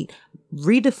you need.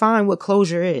 Redefine what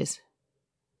closure is.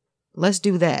 Let's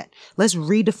do that. Let's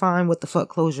redefine what the fuck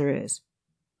closure is.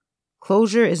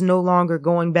 Closure is no longer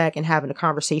going back and having a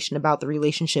conversation about the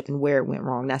relationship and where it went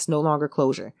wrong. That's no longer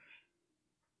closure.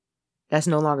 That's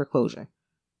no longer closure.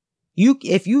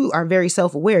 If you are very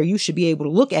self-aware, you should be able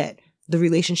to look at the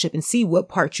relationship and see what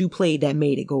part you played that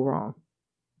made it go wrong.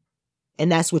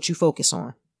 And that's what you focus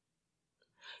on.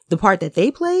 The part that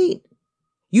they played,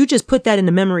 you just put that in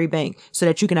the memory bank so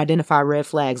that you can identify red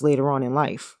flags later on in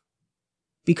life.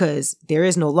 Because there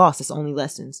is no loss, it's only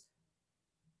lessons.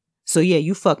 So yeah,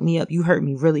 you fucked me up. You hurt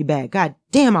me really bad. God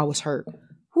damn, I was hurt.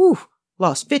 Whew.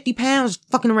 Lost 50 pounds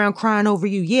fucking around crying over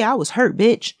you. Yeah, I was hurt,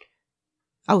 bitch.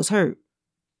 I was hurt.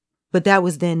 But that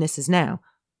was then, this is now.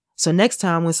 So next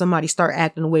time when somebody start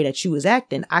acting the way that you was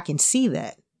acting, I can see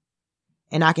that.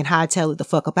 And I can hightail it the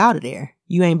fuck up out of there.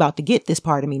 You ain't about to get this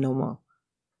part of me no more.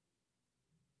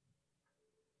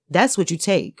 That's what you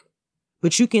take.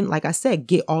 But you can, like I said,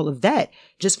 get all of that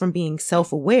just from being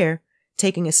self-aware,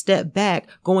 taking a step back,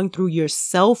 going through your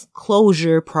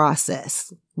self-closure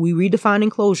process. We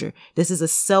redefining closure. This is a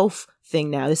self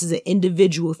thing now. This is an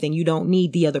individual thing. You don't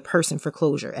need the other person for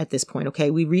closure at this point,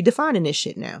 okay? We redefining this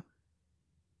shit now.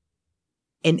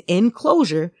 And in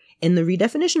closure, in the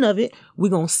redefinition of it, we're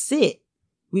going to sit.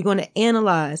 We're going to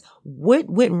analyze what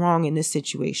went wrong in this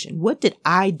situation. What did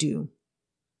I do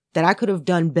that I could have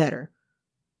done better?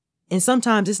 And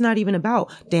sometimes it's not even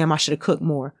about, damn, I should have cooked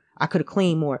more. I could have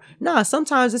cleaned more. Nah,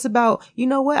 sometimes it's about, you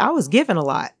know what? I was giving a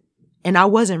lot and I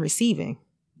wasn't receiving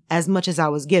as much as I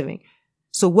was giving.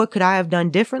 So what could I have done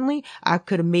differently? I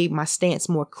could have made my stance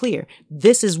more clear.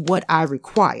 This is what I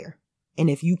require. And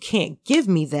if you can't give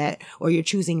me that, or you're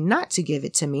choosing not to give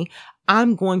it to me,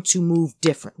 I'm going to move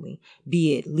differently.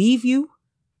 Be it leave you,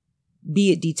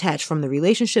 be it detach from the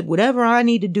relationship, whatever I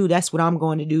need to do, that's what I'm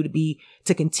going to do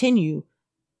to continue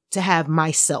to have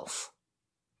myself.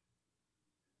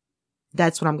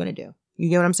 That's what I'm going to do. You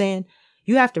get what I'm saying?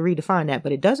 You have to redefine that,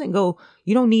 but it doesn't go,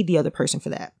 you don't need the other person for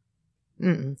that.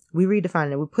 We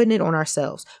redefining it. We're putting it on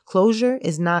ourselves. Closure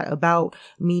is not about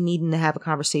me needing to have a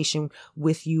conversation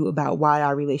with you about why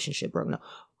our relationship broke. No.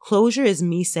 Closure is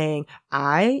me saying,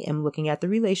 I am looking at the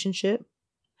relationship.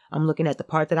 I'm looking at the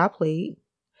part that I played.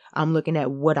 I'm looking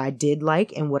at what I did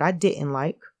like and what I didn't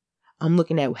like. I'm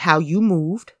looking at how you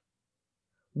moved.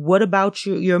 What about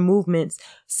your movements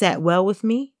sat well with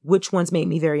me? Which ones made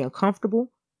me very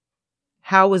uncomfortable?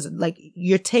 How was like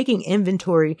you're taking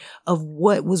inventory of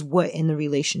what was what in the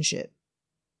relationship.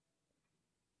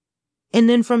 And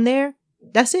then from there,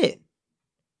 that's it.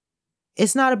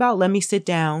 It's not about let me sit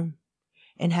down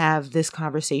and have this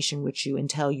conversation with you and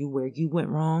tell you where you went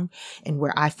wrong and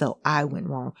where I felt I went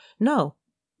wrong. No.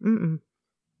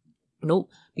 Nope.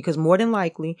 Because more than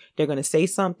likely, they're going to say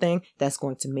something that's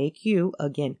going to make you,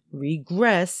 again,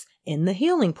 regress in the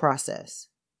healing process.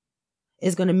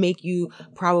 It's going to make you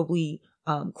probably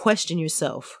question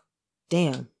yourself.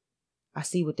 Damn, I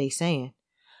see what they saying.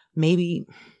 Maybe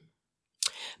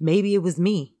it was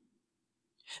me.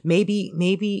 Maybe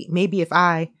if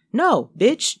no,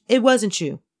 bitch, it wasn't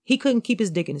you. He couldn't keep his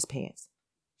dick in his pants.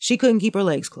 She couldn't keep her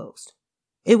legs closed.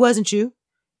 It wasn't you.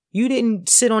 You didn't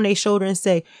sit on their shoulder and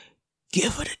say,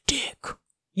 give her the dick.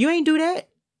 You ain't do that.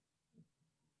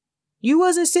 You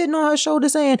wasn't sitting on her shoulder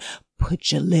saying,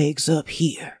 put your legs up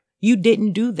here. You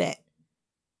didn't do that.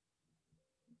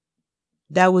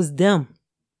 That was them.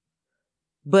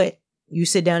 But you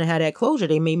sit down and have that closure.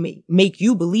 They may make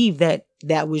you believe that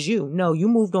that was you. No, you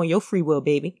moved on your free will,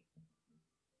 baby.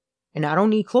 And I don't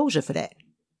need closure for that.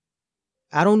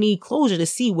 I don't need closure to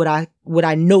see what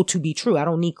I know to be true. I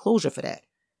don't need closure for that.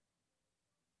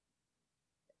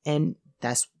 And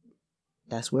that's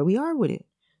where we are with it.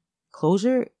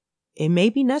 Closure, it may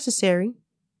be necessary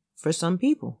for some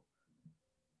people.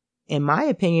 In my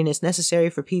opinion, it's necessary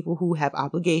for people who have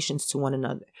obligations to one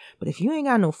another. But if you ain't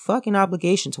got no fucking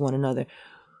obligation to one another,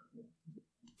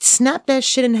 snap that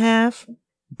shit in half,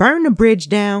 burn the bridge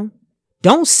down.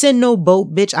 Don't send no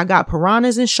boat, bitch. I got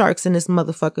piranhas and sharks in this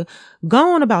motherfucker.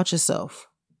 Go on about yourself.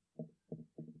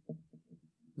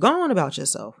 Go on about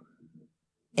yourself.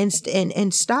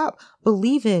 And stop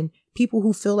believing people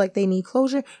who feel like they need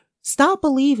closure. Stop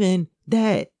believing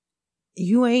that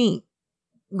you ain't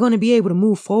going to be able to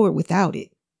move forward without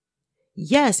it.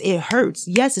 Yes, it hurts.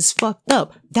 Yes, it's fucked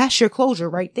up. That's your closure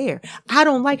right there. I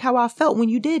don't like how I felt when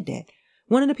you did that.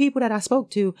 One of the people that I spoke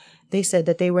to, they said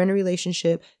that they were in a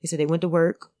relationship. They said they went to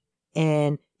work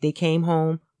and they came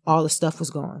home. All the stuff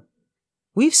was gone.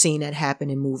 We've seen that happen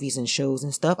in movies and shows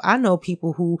and stuff. I know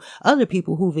other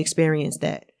people who've experienced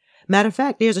that. Matter of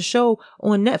fact, there's a show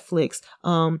on Netflix,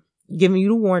 giving you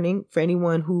the warning for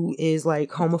anyone who is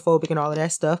like homophobic and all of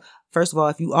that stuff. First of all,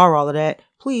 if you are all of that,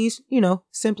 please,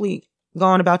 simply go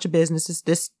on about your business. It's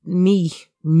this me,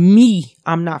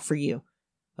 I'm not for you.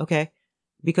 Okay.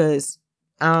 Because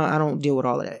I don't deal with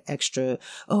all of that extra.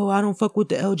 Oh, I don't fuck with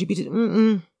the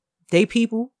LGBT. They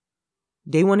people.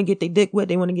 They want to get their dick wet.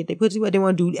 They want to get their pussy wet. They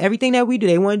want to do everything that we do.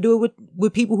 They want to do it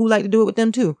with people who like to do it with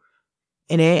them too.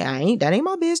 And that ain't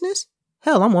my business.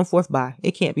 Hell, I'm 1/4 bi.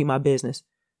 It can't be my business.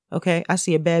 Okay. I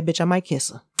see a bad bitch. I might kiss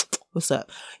her. What's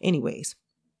up? Anyways,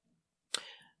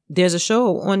 there's a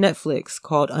show on Netflix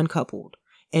called Uncoupled.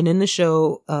 And in the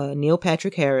show, Neil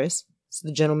Patrick Harris, it's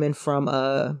the gentleman from,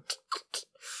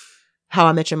 How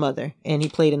I Met Your Mother. And he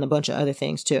played in a bunch of other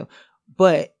things too.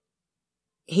 But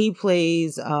he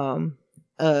plays,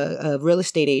 a real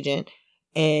estate agent,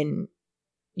 and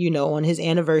on his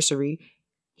anniversary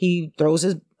he throws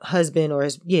his husband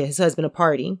his husband a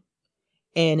party,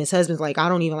 and his husband's like, I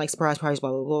don't even like surprise parties, blah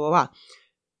blah blah blah blah.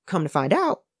 Come to find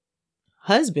out,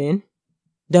 husband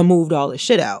done moved all his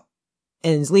shit out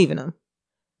and is leaving him.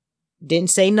 Didn't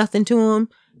say nothing to him.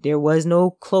 There was no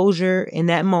closure in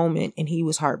that moment, and he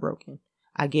was heartbroken.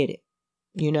 I get it.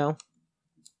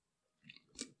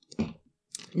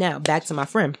 Now back to my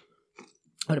friend,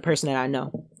 or the person that I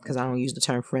know, because I don't use the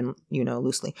term friend,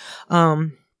 loosely.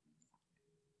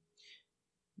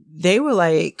 They were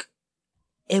like,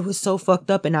 it was so fucked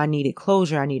up and I needed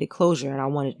closure. And I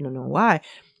wanted to know why.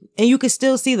 And you could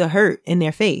still see the hurt in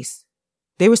their face.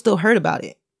 They were still hurt about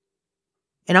it.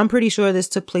 And I'm pretty sure this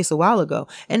took place a while ago.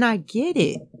 And I get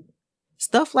it.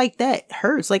 Stuff like that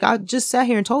hurts. Like, I just sat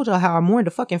here and told y'all how I mourned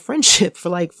a fucking friendship for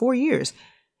like 4 years.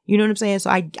 You know what I'm saying? So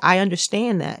I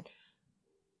understand that.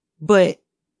 But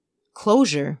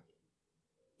closure,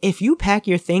 if you pack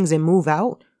your things and move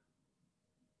out,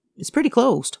 it's pretty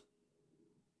closed.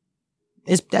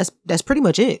 That's pretty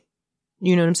much it.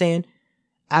 You know what I'm saying?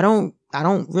 I don't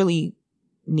really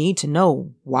need to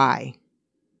know why,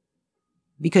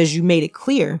 because you made it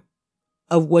clear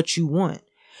of what you want.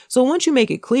 So once you make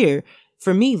it clear,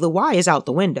 for me, the why is out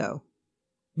the window.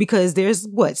 because there's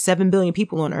 7 billion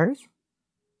people on earth.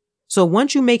 So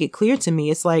once you make it clear to me,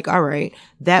 it's like, all right,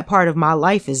 that part of my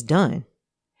life is done.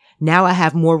 Now I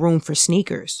have more room for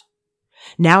sneakers.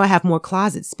 Now I have more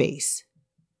closet space.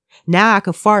 Now I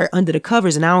can fart under the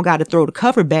covers and I don't got to throw the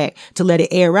cover back to let it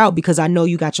air out because I know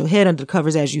you got your head under the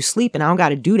covers as you sleep, and I don't got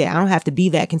to do that. I don't have to be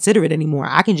that considerate anymore.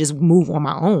 I can just move on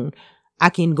my own. I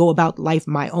can go about life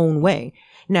my own way.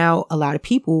 Now, a lot of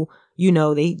people,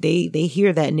 they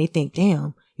hear that and they think,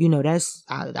 damn, I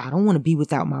don't want to be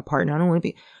without my partner. I don't want to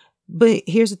be. But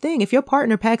here's the thing. If your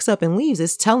partner packs up and leaves,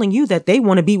 it's telling you that they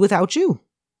want to be without you.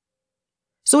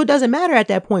 So it doesn't matter at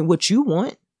that point what you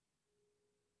want.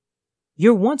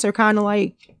 Your wants are kind of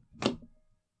like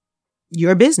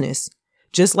your business.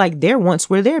 Just like their wants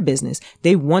were their business.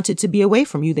 They wanted to be away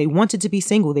from you. They wanted to be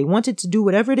single. They wanted to do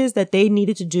whatever it is that they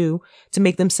needed to do to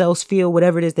make themselves feel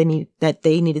whatever it is they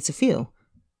needed to feel.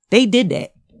 They did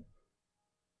that.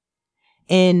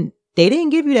 And they didn't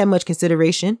give you that much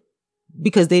consideration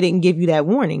because they didn't give you that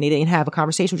warning. They didn't have a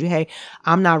conversation with you. Hey,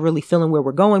 I'm not really feeling where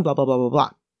we're going, blah, blah, blah, blah,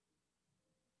 blah.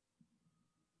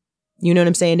 You know what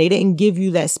I'm saying? They didn't give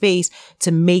you that space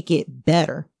to make it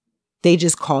better. They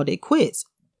just called it quits.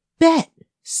 Bet.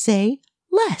 Say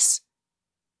less.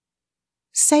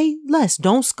 Say less.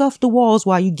 Don't scuff the walls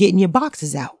while you're getting your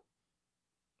boxes out.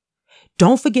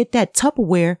 Don't forget that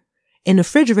Tupperware in the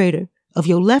refrigerator of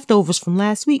your leftovers from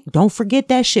last week. Don't forget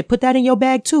that shit. Put that in your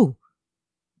bag too.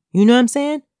 You know what I'm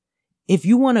saying? If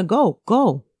you want to go,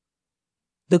 go.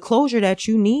 The closure that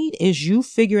you need is you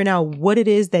figuring out what it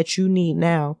is that you need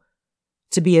now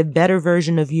to be a better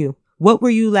version of you. What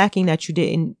were you lacking that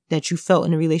you felt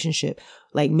in a relationship?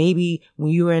 Like maybe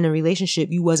when you were in a relationship,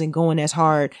 you wasn't going as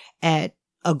hard at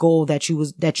a goal that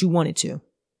you wanted to.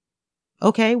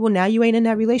 Okay, well now you ain't in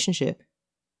that relationship.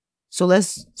 So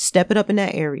let's step it up in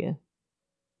that area.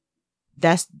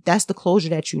 That's the closure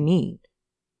that you need.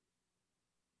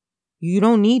 You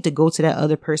don't need to go to that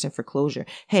other person for closure.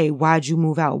 Hey, why'd you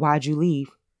move out? Why'd you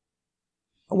leave?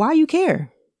 Why you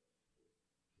care?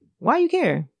 Why you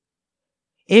care?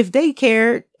 If they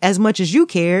cared as much as you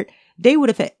cared, they would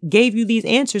have gave you these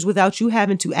answers without you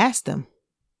having to ask them.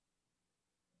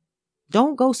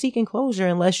 Don't go seeking closure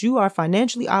unless you are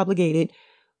financially obligated,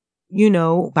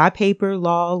 by paper,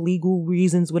 law, legal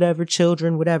reasons, whatever,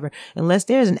 children, whatever. Unless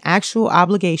there's an actual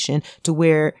obligation to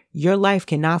where your life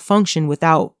cannot function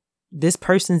without this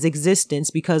person's existence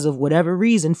because of whatever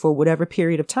reason for whatever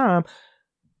period of time,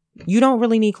 you don't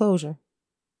really need closure.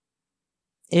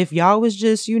 If y'all was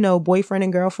just, boyfriend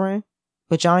and girlfriend,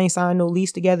 but y'all ain't signed no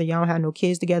lease together, y'all don't have no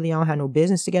kids together, y'all don't have no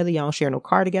business together, y'all don't share no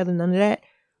car together, none of that.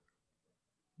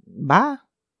 Bye.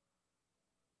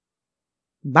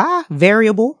 Bye,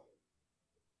 variable.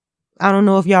 I don't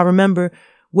know if y'all remember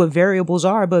what variables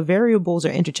are, but variables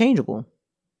are interchangeable.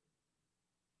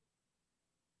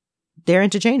 They're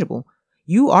interchangeable.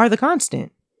 You are the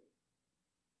constant.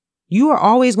 You are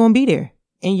always going to be there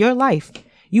in your life.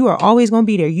 You are always going to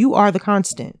be there. You are the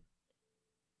constant.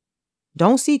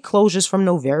 Don't seek closures from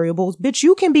no variables. Bitch,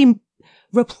 you can be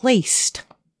replaced.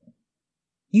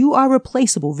 You are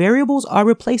replaceable. Variables are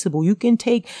replaceable. You can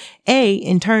take A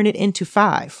and turn it into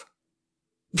 5.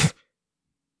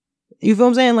 You feel what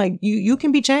I'm saying? Like you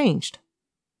can be changed.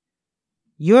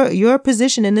 Your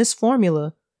position in this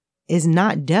formula is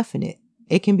not definite.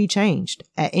 It can be changed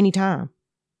at any time.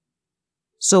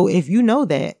 So if you know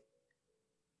that,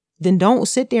 then don't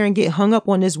sit there and get hung up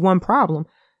on this one problem.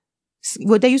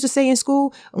 What they used to say in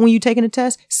school, when you're taking a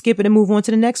test, skip it and move on to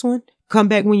the next one. Come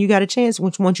back when you got a chance,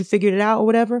 once you figured it out or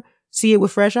whatever, see it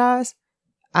with fresh eyes.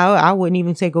 I wouldn't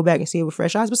even say go back and see it with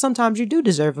fresh eyes, but sometimes you do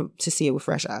deserve to see it with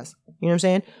fresh eyes. You know what I'm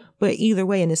saying? But either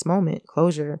way, in this moment,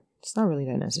 closure, it's not really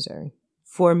that necessary.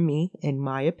 For me, in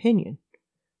my opinion,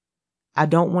 I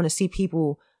don't want to see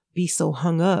people be so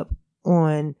hung up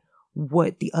on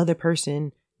what the other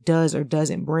person does or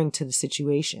doesn't bring to the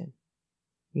situation.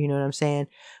 You know what I'm saying?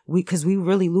 Because we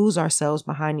really lose ourselves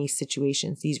behind these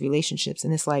situations, these relationships.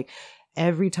 And it's like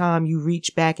every time you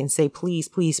reach back and say, please,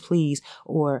 please, please,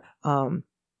 or,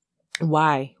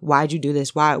 why'd you do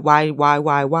this?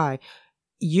 Why?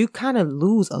 You kind of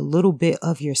lose a little bit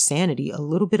of your sanity, a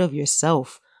little bit of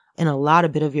yourself, and a lot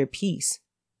of bit of your peace,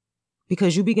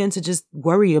 because you begin to just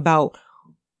worry about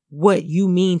what you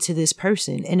mean to this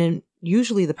person. And then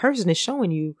usually the person is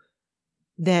showing you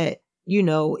that,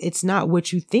 it's not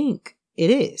what you think it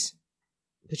is,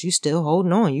 but you still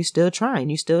holding on. You still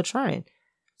trying.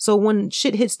 So when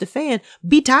shit hits the fan,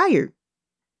 be tired.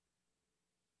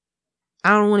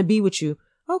 I don't want to be with you.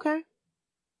 Okay.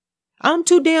 I'm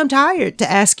too damn tired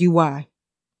to ask you why,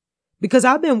 because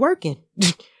I've been working.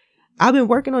 I've been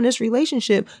working on this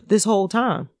relationship this whole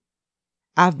time.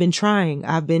 I've been trying.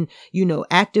 I've been,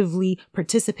 actively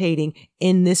participating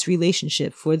in this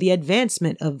relationship for the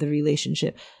advancement of the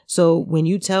relationship. So when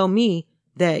you tell me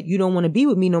that you don't want to be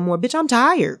with me no more, bitch, I'm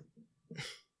tired.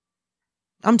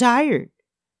 I'm tired.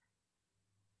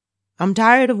 I'm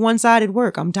tired of one-sided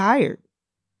work. I'm tired.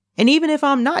 And even if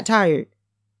I'm not tired,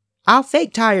 I'll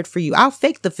fake tired for you. I'll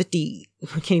fake the fatigue.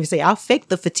 I can't even say I'll fake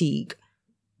the fatigue.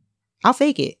 I'll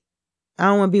fake it. I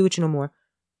don't want to be with you no more.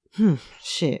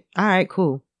 Shit. All right,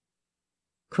 cool.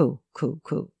 Cool.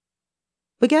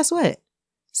 But guess what?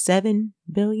 7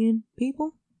 billion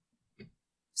people?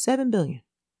 7 billion.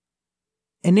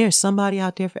 And there's somebody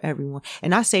out there for everyone.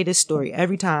 And I say this story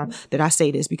every time that I say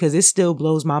this because it still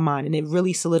blows my mind. And it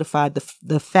really solidified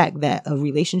the fact that a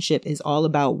relationship is all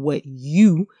about what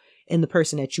you and the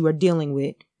person that you are dealing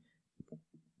with,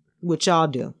 what y'all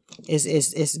do is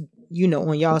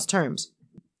on y'all's terms.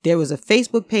 There was a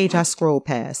Facebook page I scrolled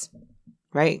past,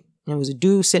 right? And it was a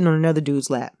dude sitting on another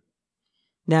dude's lap.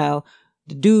 Now,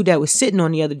 the dude that was sitting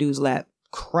on the other dude's lap,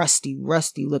 crusty,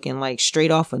 rusty looking, like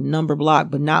straight off a number block,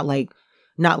 but not like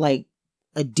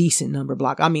a decent number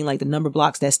block. I mean, like the number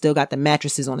blocks that still got the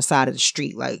mattresses on the side of the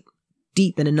street, like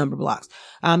deep in the number blocks.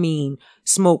 I mean,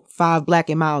 smoke 5 Black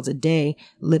and Milds a day,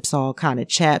 lips all kind of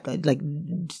chapped, like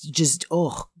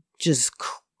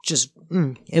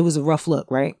it was a rough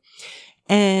look, right?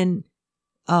 And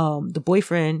the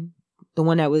boyfriend, the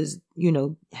one that was,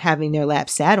 having their lap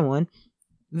sat on,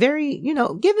 very,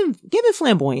 giving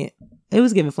flamboyant. It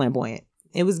was giving flamboyant.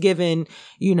 It was giving,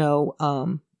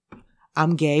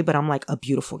 I'm gay, but I'm like a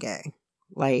beautiful gay.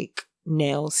 Like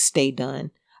nails stay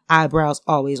done. Eyebrows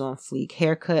always on fleek.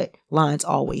 Haircut, lines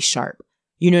always sharp.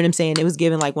 You know what I'm saying? It was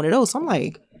giving like one of those. So I'm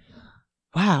like,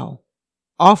 wow,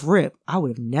 off rip, I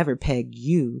would have never pegged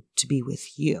you to be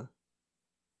with you.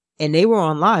 And they were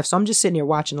on live. So I'm just sitting there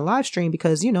watching the live stream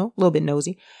because, a little bit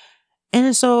nosy.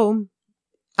 And so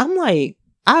I'm like,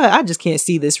 I just can't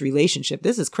see this relationship.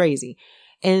 This is crazy.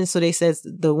 And so they said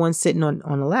the one sitting on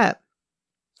the lap,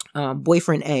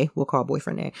 boyfriend A, we'll call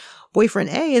boyfriend A. Boyfriend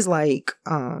A is like,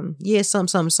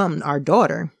 something, our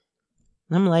daughter.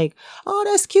 And I'm like, oh,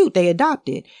 that's cute. They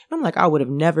adopted. And I'm like, I would have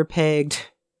never pegged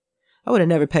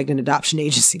an adoption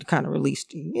agency to kind of release.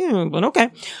 Yeah, but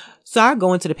okay. So I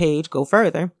go into the page, go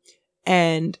further,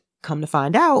 and come to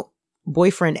find out,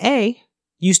 boyfriend A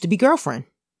used to be girlfriend.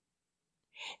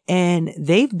 And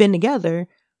they've been together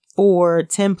for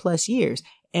 10 plus years.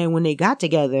 And when they got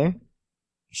together,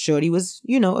 shorty was,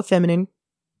 a feminine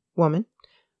woman,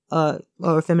 or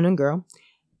a feminine girl.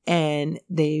 And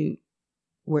they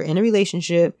were in a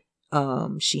relationship.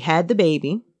 She had the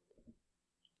baby.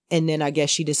 And then I guess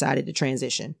she decided to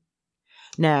transition.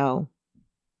 Now,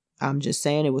 I'm just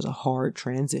saying it was a hard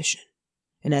transition.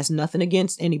 And that's nothing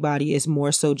against anybody. It's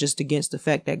more so just against the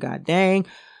fact that, God dang,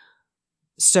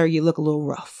 sir, you look a little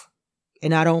rough.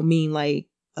 And I don't mean like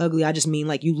ugly. I just mean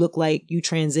like you look like you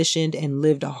transitioned and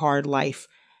lived a hard life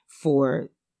for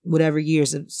whatever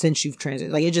years since you've transitioned.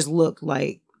 Like it just looked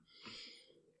like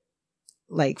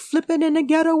flipping in the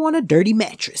ghetto on a dirty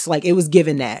mattress. Like it was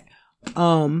given that.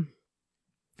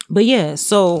 But yeah,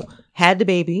 so had the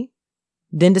baby,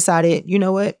 then decided, you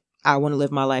know what? I want to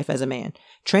live my life as a man.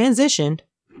 Transitioned.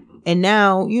 And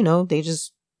now, they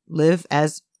just live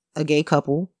as a gay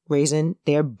couple raising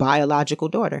their biological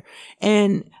daughter.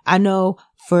 And I know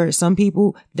for some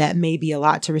people that may be a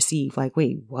lot to receive. Like,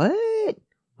 wait, what?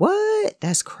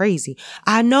 That's crazy.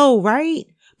 I know, right?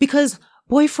 Because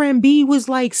boyfriend B was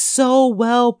like so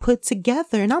well put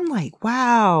together. And I'm like,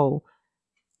 wow,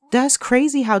 that's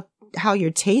crazy how your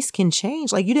taste can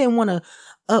change. Like you didn't want to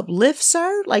uplift,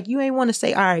 sir. Like you ain't want to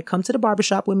say, all right, come to the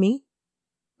barbershop with me.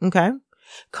 Okay.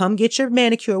 Come get your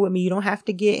manicure with me. You don't have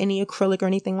to get any acrylic or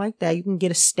anything like that. You can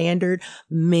get a standard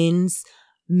men's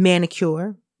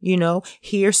manicure.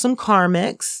 Here's some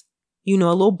Carmex, a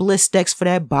little Blistex for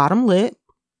that bottom lip.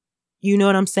 You know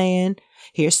what I'm saying?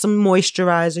 Here's some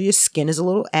moisturizer. Your skin is a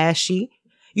little ashy.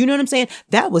 You know what I'm saying?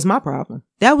 That was my problem.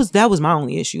 That was my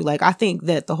only issue. Like, I think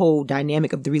that the whole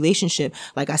dynamic of the relationship,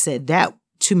 like I said, that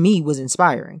to me was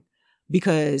inspiring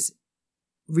because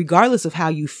regardless of how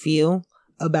you feel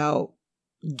about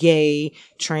gay,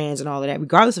 trans, and all of that,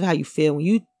 regardless of how you feel, when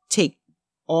you take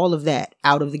all of that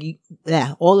out of the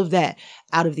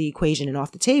equation and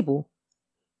off the table,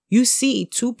 you see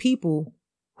two people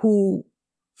who,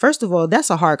 first of all, that's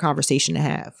a hard conversation to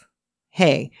have.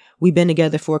 Hey, we've been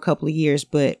together for a couple of years,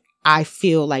 but I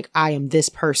feel like I am this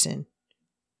person.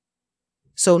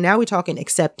 So now we're talking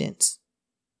acceptance.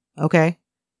 Okay?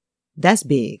 That's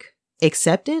big.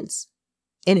 Acceptance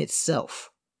in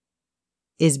itself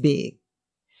is big.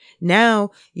 Now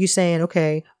you're saying,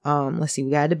 okay, let's see, we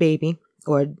got the baby.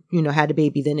 or, had the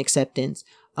baby, then acceptance.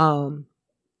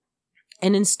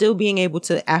 And then still being able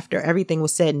to, after everything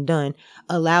was said and done,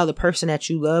 allow the person that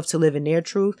you love to live in their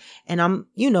truth. And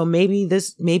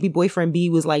maybe boyfriend B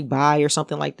was like bi or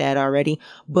something like that already.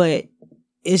 But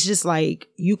it's just like,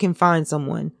 you can find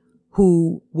someone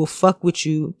who will fuck with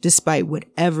you despite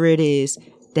whatever it is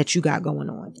that you got going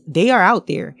on. They are out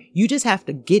there. You just have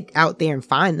to get out there and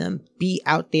find them. Be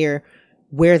out there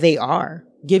where they are.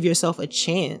 Give yourself a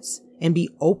chance and be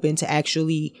open to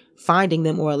actually finding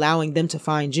them or allowing them to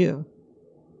find you.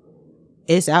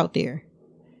 It's out there.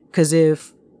 Because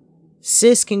if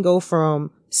sis can go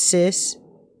from sis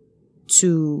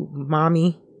to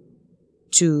mommy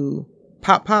to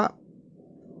pop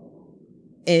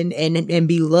and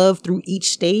be loved through each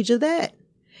stage of that.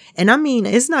 And I mean,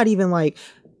 it's not even like,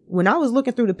 when I was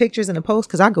looking through the pictures in the post,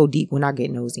 because I go deep when I get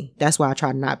nosy. That's why I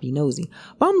try to not be nosy.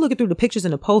 But I'm looking through the pictures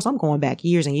in the post. I'm going back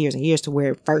years and years and years to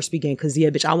where it first began. Because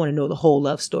yeah, bitch, I want to know the whole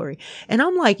love story. And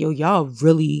I'm like, yo, y'all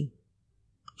really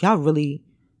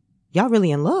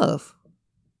in love.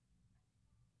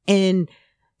 And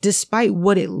despite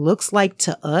what it looks like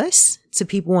to us, to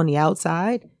people on the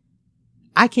outside,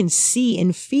 I can see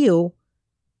and feel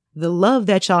the love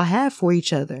that y'all have for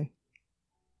each other.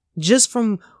 Just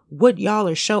from what y'all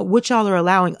are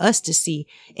allowing us to see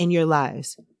in your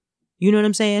lives. You know what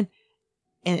I'm saying?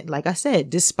 And like I said,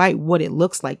 despite what it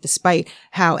looks like, despite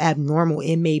how abnormal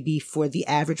it may be for the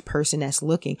average person that's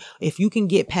looking, if you can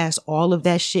get past all of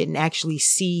that shit and actually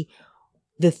see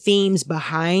the themes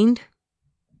behind,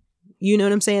 you know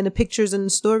what I'm saying, the pictures and the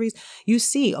stories, you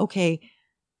see, okay,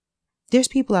 there's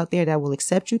people out there that will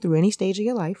accept you through any stage of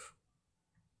your life,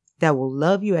 that will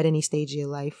love you at any stage of your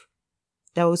life,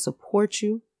 that will support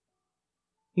you.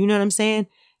 You know what I'm saying?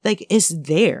 Like, it's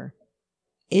there.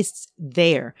 It's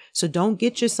there. So don't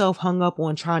get yourself hung up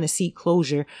on trying to seek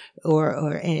closure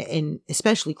and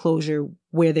especially closure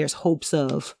where there's hopes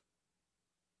of.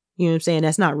 You know what I'm saying?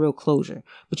 That's not real closure.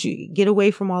 But you get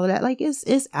away from all of that. Like,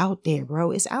 it's out there,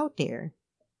 bro. It's out there.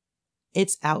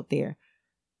 It's out there.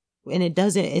 And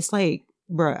it's like,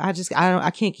 bro,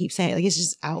 I can't keep saying it. Like, it's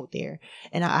just out there.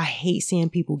 And I hate seeing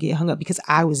people get hung up because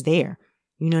I was there.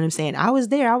 You know what I'm saying? I was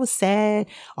there. I was sad,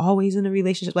 always in a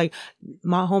relationship. Like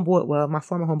my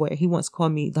former homeboy, he once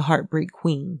called me the heartbreak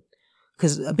queen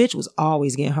because a bitch was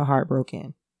always getting her heart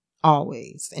broken.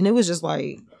 Always. And it was just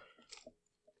like,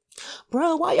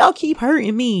 bro, why y'all keep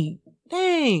hurting me?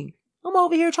 Dang. I'm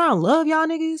over here trying to love y'all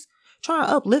niggas, trying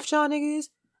to uplift y'all niggas.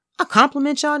 I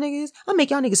compliment y'all niggas. I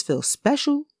make y'all niggas feel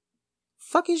special.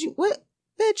 Fuck is you? What?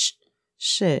 Bitch.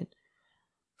 Shit.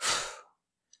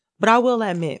 But I will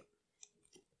admit,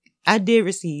 I did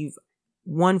receive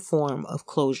one form of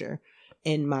closure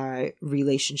in my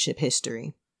relationship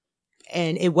history.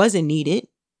 And it wasn't needed,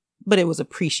 but it was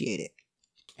appreciated.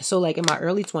 So like in my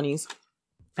early 20s,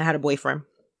 I had a boyfriend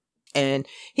and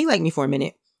he liked me for a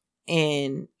minute.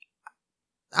 And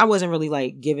I wasn't really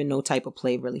like giving no type of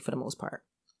play really for the most part.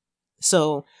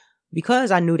 So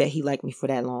because I knew that he liked me for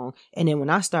that long, and then when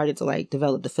I started to like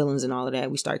develop the feelings and all of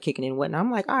that, we started kicking in and whatnot.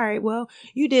 I'm like, all right, well,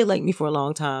 you did like me for a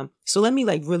long time. So let me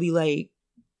like really like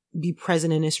be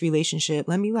present in this relationship.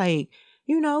 Let me like,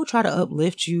 try to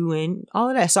uplift you and all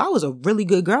of that. So I was a really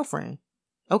good girlfriend.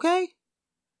 Okay?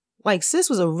 Like sis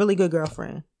was a really good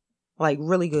girlfriend. Like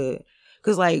really good.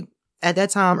 Cause like at that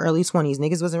time, early 20s,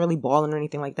 niggas wasn't really balling or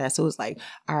anything like that. So it was like,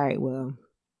 all right, well,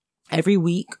 every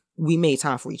week we made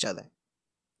time for each other.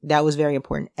 That was very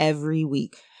important. Every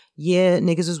week. Yeah,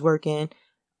 niggas was working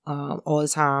all the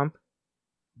time.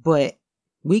 But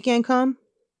weekend come,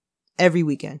 every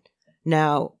weekend.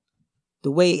 Now,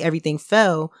 the way everything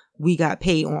fell, we got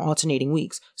paid on alternating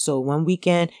weeks. So one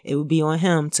weekend, it would be on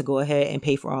him to go ahead and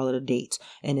pay for all of the dates.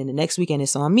 And then the next weekend,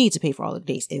 it's on me to pay for all of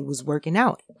the dates. It was working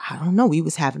out. I don't know. We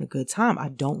was having a good time. I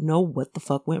don't know what the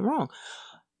fuck went wrong.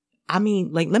 I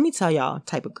mean, like, let me tell y'all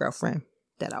type of girlfriend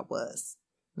that I was.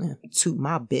 Toot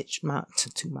my bitch.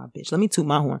 Let me toot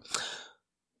my horn.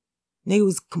 Nigga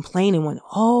was complaining one.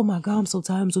 Oh my God, I'm so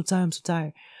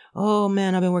tired. Oh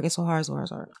man, I've been working so hard.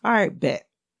 All right, bet.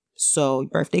 So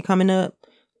birthday coming up.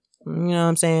 You know what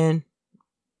I'm saying?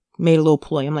 Made a little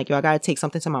ploy. I'm like, yo, I gotta take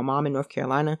something to my mom in North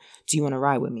Carolina. Do you want to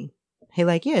ride with me? He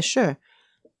like, yeah, sure.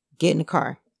 Get in the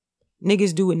car.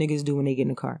 Niggas do what niggas do when they get in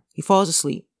the car. He falls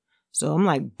asleep. So I'm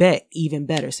like, bet, even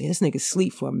better. See, this nigga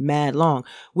sleep for mad long,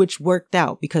 which worked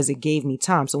out because it gave me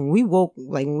time. So when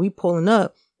we pulling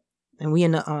up and we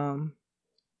in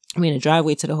the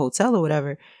driveway to the hotel or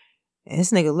whatever, and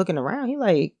this nigga looking around, he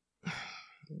like,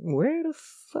 where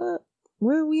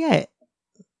are we at?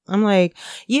 I'm like,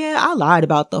 yeah, I lied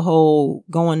about the whole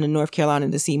going to North Carolina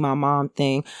to see my mom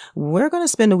thing. We're going to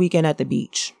spend the weekend at the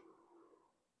beach.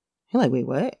 You're like, wait,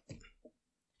 what?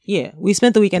 Yeah, we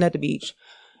spent the weekend at the beach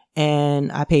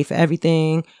and I paid for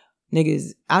everything.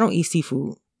 Niggas, I don't eat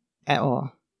seafood at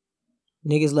all.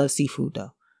 Niggas love seafood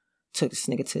though. Took this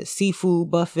nigga to a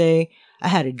seafood buffet. I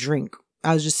had a drink.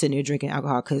 I was just sitting there drinking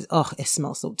alcohol because, it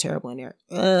smells so terrible in there.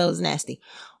 It was nasty.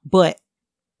 But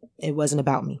it wasn't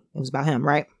about me. It was about him,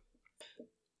 right?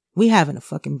 We having a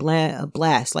fucking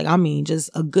blast. Like, I mean, just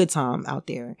a good time out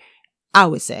there. I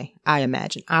would say, I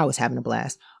imagine, I was having a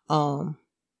blast. All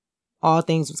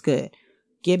things was good.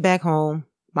 Get back home.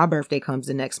 My birthday comes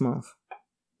the next month.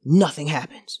 Nothing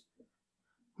happens.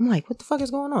 I'm like, what the fuck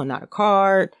is going on? Not a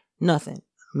card, nothing.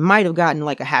 Might have gotten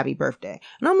like a happy birthday.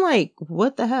 And I'm like,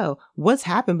 what the hell? What's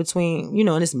happened between,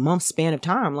 in this month span of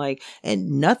time? Like,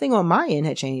 and nothing on my end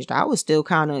had changed. I was still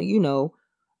kind of,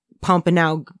 pumping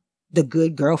out the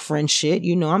good girlfriend shit.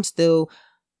 I'm still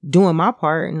doing my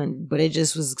part, but it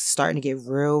just was starting to get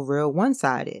real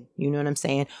one-sided. You know what I'm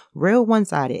saying? Real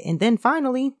one-sided. And then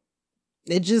finally,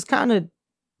 it just kind of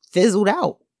fizzled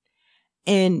out.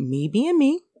 And me being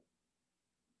me,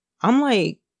 I'm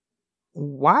like,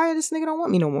 why this nigga don't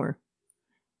want me no more?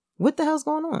 What the hell's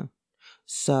going on?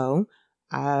 So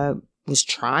I was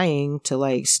trying to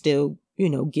like still,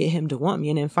 get him to want me.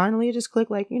 And then finally it just clicked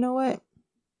like, you know what?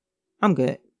 I'm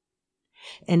good.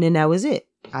 And then that was it.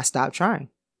 I stopped trying.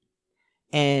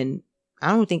 And I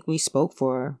don't think we spoke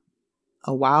for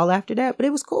a while after that, but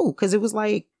it was cool because it was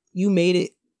like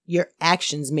your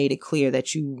actions made it clear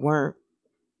that you weren't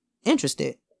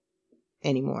interested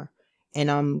anymore. And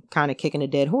I'm kind of kicking a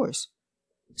dead horse.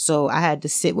 So I had to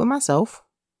sit with myself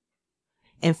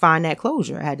and find that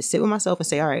closure. I had to sit with myself and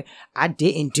say, all right, I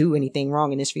didn't do anything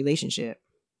wrong in this relationship.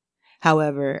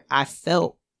 However, I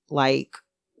felt like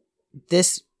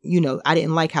this, I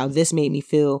didn't like how this made me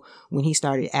feel when he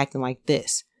started acting like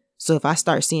this. So if I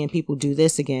start seeing people do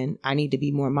this again, I need to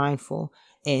be more mindful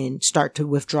and start to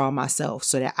withdraw myself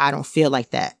so that I don't feel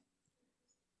like that.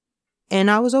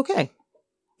 And I was okay.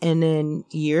 And then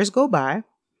years go by.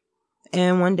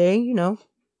 And one day,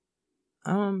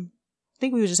 I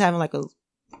think we were just having like a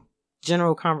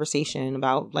general conversation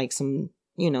about like some,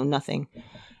 nothing.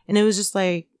 And it was just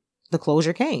like the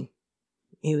closure came.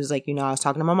 He was like, I was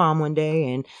talking to my mom one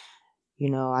day and,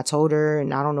 I told her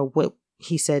and I don't know what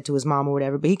he said to his mom or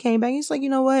whatever, but he came back. He's like, you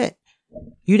know what?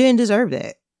 You didn't deserve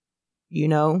that. You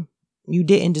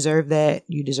didn't deserve that.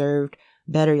 You deserved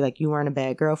better. Like, you weren't a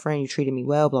bad girlfriend. You treated me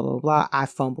well, blah, blah, blah. I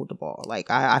fumbled the ball. Like,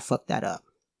 I fucked that up.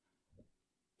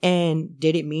 And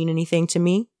did it mean anything to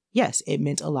me? Yes, it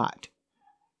meant a lot.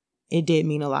 It did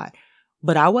mean a lot.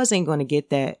 But I wasn't going to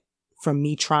get that from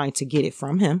me trying to get it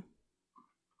from him.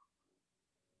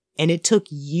 And it took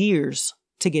years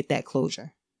to get that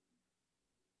closure.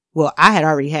 Well, I had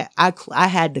already I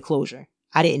had the closure.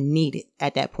 I didn't need it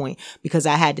at that point because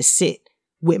I had to sit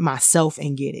with myself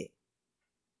and get it.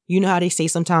 You know how they say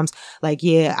sometimes, like,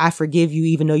 yeah, I forgive you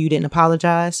even though you didn't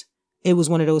apologize? It was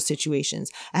one of those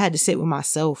situations. I had to sit with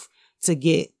myself to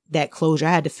get that closure.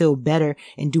 I had to feel better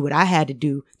and do what I had to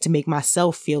do to make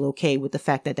myself feel okay with the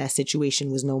fact that that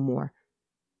situation was no more.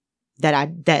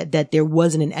 That there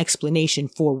wasn't an explanation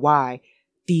for why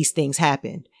these things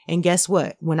happened. And guess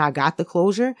what? When I got the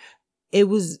closure, it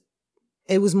was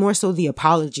more so the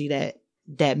apology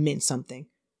that meant something.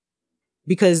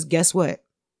 Because guess what?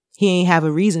 He ain't have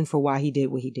a reason for why he did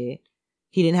what he did.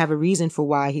 He didn't have a reason for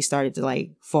why he started to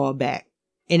like fall back.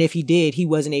 And if he did, he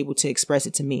wasn't able to express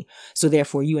it to me. So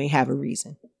therefore, you ain't have a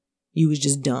reason. You was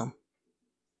just dumb.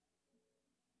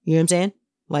 You know what I'm saying?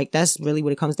 Like, that's really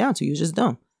what it comes down to. You was just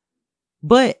dumb.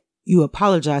 But you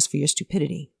apologized for your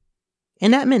stupidity.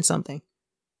 And that meant something.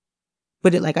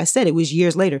 But like I said, it was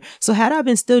years later. So had I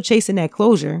been still chasing that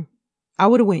closure, I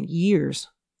would have went years,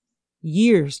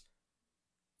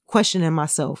 questioning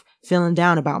myself, feeling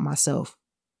down about myself,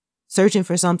 searching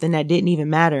for something that didn't even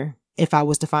matter if I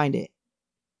was to find it.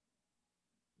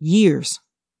 Years.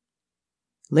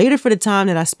 Later for the time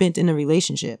that I spent in the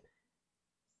relationship.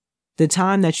 The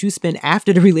time that you spend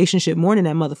after the relationship more than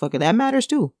that motherfucker, that matters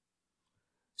too.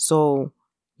 So,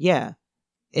 yeah,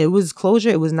 it was closure.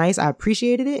 It was nice. I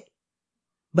appreciated it.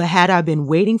 But had I been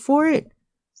waiting for it,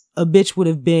 a bitch would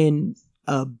have been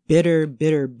a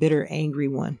bitter, angry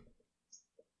one.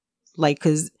 Like,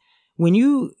 cause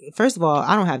first of all,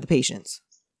 I don't have the patience.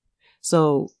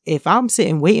 So if I'm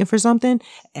sitting waiting for something,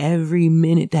 every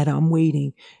minute that I'm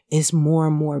waiting, it's more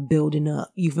and more building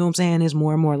up. You feel what I'm saying? It's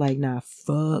more and more like, nah,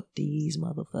 fuck these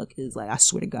motherfuckers. Like, I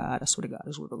swear to God.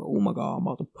 Oh my God, I'm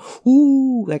about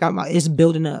to, like it's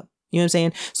building up. You know what I'm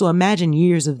saying? So imagine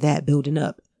years of that building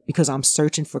up because I'm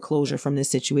searching for closure from this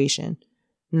situation.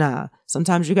 Nah,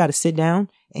 sometimes you got to sit down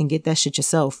and get that shit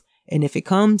yourself. And if it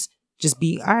comes, Just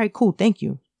be, all right, cool, thank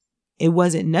you. It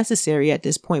wasn't necessary at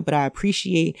this point, but I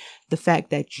appreciate the fact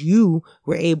that you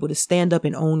were able to stand up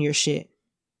and own your shit.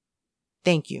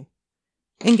 Thank you.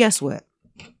 And guess what?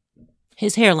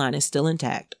 His hairline is still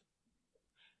intact.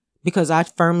 Because I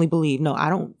firmly believe, no, I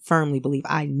don't firmly believe,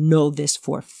 I know this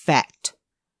for a fact.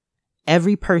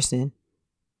 Every person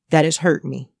that has hurt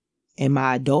me in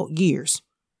my adult years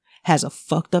has a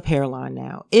fucked up hairline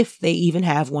now, if they even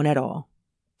have one at all.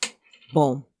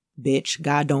 Boom, bitch,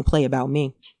 God don't play about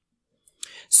me.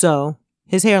 So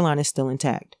his hairline is still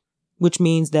intact, which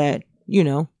means that, you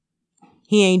know,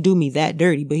 he ain't do me that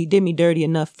dirty, but he did me dirty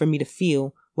enough for me to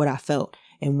feel what I felt.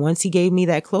 And once he gave me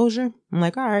that closure, I'm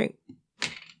like, all right,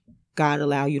 God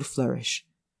allow you to flourish.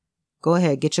 Go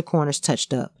ahead, get your corners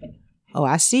touched up. Oh,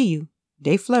 I see you.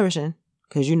 They flourishing.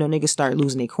 Because you know niggas start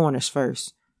losing their corners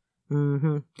first.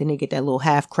 Then they get that little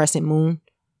half crescent moon.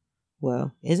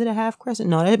 Well, is it a half crescent?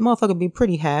 No, that motherfucker be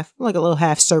pretty half. Like a little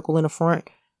half circle in the front.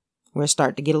 Where it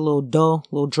start to get a little dull,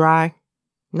 a little dry.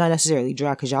 Not necessarily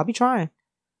dry, because y'all be trying.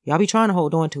 Y'all be trying to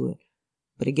hold on to it.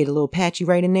 But it get a little patchy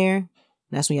right in there.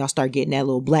 That's when y'all start getting that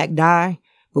little black dye.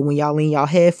 But when y'all lean y'all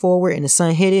head forward and the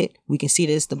sun hit it, we can see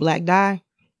that it's the black dye.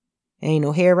 Ain't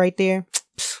no hair right there.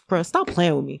 Bro, stop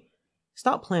playing with me.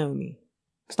 Stop playing with me.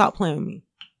 Stop playing with me.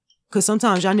 Because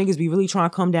sometimes y'all niggas be really trying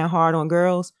to come down hard on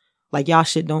girls. Like y'all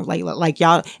shit don't like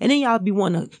y'all. And then y'all be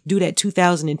wanting to do that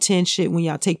 2010 shit when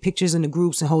y'all take pictures in the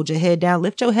groups and hold your head down.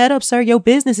 Lift your head up, sir. Your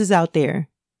business is out there.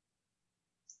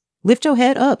 Lift your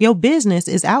head up. Your business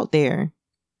is out there.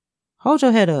 Hold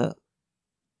your head up.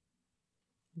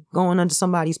 Going under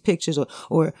somebody's pictures or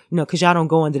you know, because y'all don't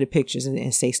go under the pictures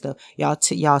and say stuff.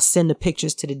 Y'all send the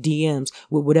pictures to the DMs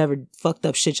with whatever fucked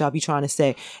up shit y'all be trying to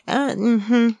say.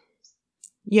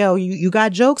 Yo, you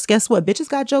got jokes? Guess what? Bitches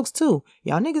got jokes too.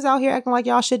 Y'all niggas out here acting like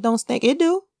y'all shit don't stink. It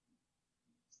do.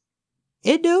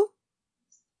 It do.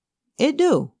 It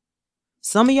do.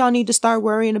 Some of y'all need to start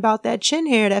worrying about that chin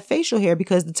hair, that facial hair,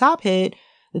 because the top of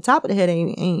the head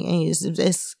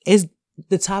is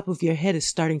the top of your head is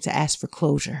starting to ask for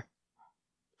closure.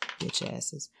 Bitch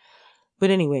asses.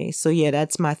 But anyway, so yeah,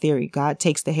 that's my theory. God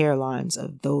takes the hairlines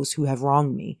of those who have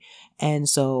wronged me. And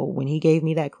so when he gave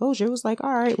me that closure, it was like,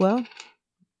 all right, well,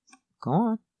 go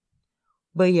on.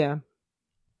 But yeah,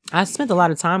 I spent a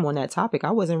lot of time on that topic.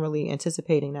 I wasn't really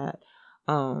anticipating that.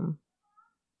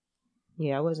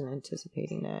 Yeah, I wasn't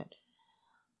anticipating that.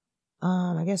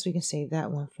 I guess we can save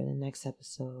that one for the next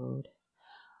episode.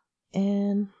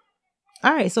 And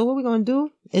all right, so what we're going to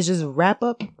do is just wrap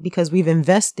up, because we've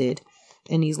invested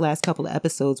in these last couple of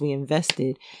episodes. We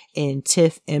invested in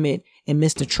Tiff, Emmett, and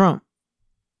Mr. Trump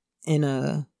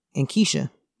and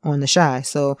Keisha on The Chi.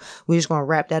 So we're just going to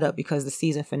wrap that up because the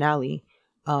season finale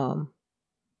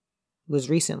was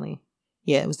recently.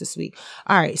 Yeah, it was this week.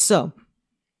 All right, so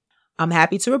I'm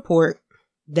happy to report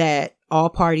that all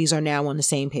parties are now on the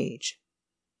same page.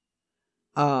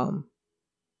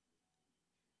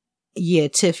 Yeah,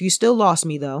 Tiff, you still lost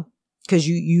me though, because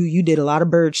you did a lot of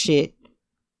bird shit.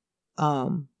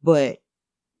 But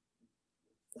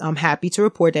I'm happy to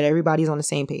report that everybody's on the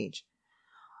same page.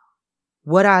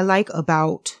 What I like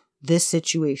about this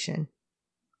situation.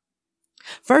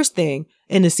 First thing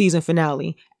in the season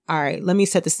finale. All right, let me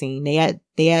set the scene. They at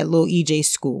little EJ's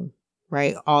school,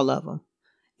 right? All of them.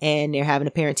 And they're having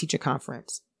a parent teacher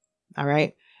conference. All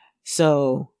right.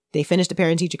 So they finish the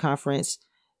parent teacher conference.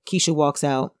 Keisha walks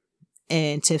out.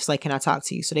 And Tiff's like, can I talk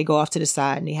to you? So they go off to the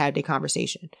side and they have their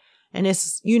conversation. And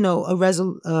it's, you know, a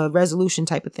resolution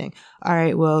type of thing. All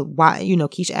right, well, why, you know,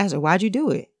 Keisha asked her, why'd you do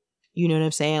it? You know what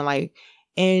I'm saying? Like,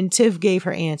 and Tiff gave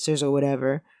her answers or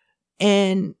whatever.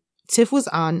 And Tiff was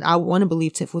I want to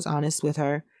believe Tiff was honest with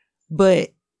her.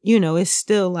 But, you know, it's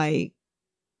still like,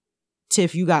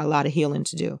 Tiff, you got a lot of healing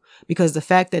to do. Because the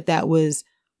fact that was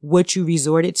what you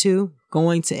resorted to,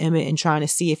 going to Emmett and trying to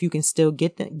see if you can still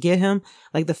get him,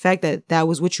 like the fact that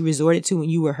was what you resorted to when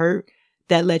you were hurt,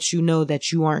 that lets you know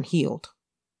that you aren't healed.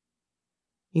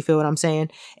 You feel what I'm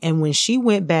saying? And when she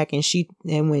went back and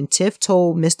when Tiff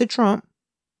told Mr. Trump,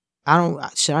 I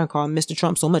don't call him Mr.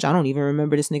 Trump so much, I don't even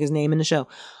remember this nigga's name in the show.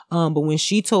 But when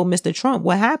she told Mr. Trump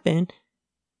what happened,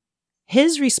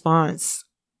 his response,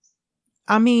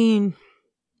 I mean,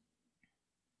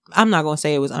 I'm not going to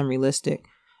say it was unrealistic.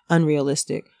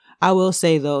 I will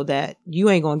say though that you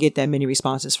ain't going to get that many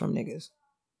responses from niggas.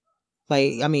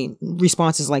 Like, I mean,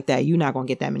 responses like that, you're not going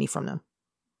to get that many from them.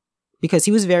 Because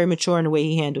he was very mature in the way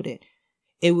he handled it.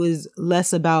 It was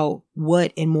less about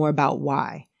what and more about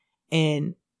why.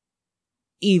 And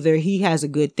either he has a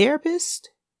good therapist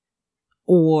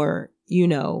or, you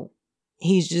know,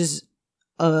 he's just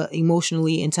a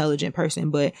emotionally intelligent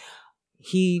person. But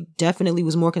he definitely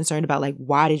was more concerned about like,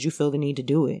 why did you feel the need to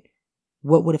do it?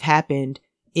 What would have happened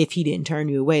if he didn't turn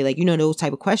you away? Like, those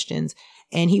type of questions.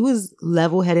 And he was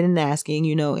level-headed in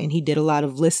asking, and he did a lot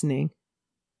of listening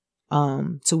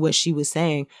to what she was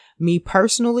saying. Me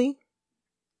personally,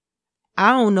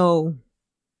 I don't know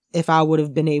if I would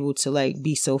have been able to like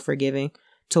be so forgiving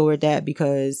toward that,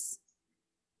 because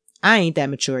I ain't that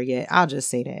mature yet. I'll just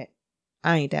say that.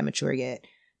 I ain't that mature yet.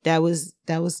 That was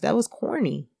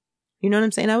corny. You know what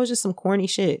I'm saying? That was just some corny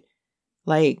shit.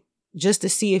 Like, just to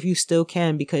see if you still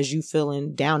can because you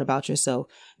feeling down about yourself.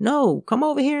 No, come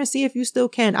over here and see if you still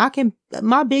can.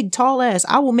 My big tall ass,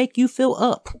 I will make you feel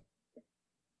up.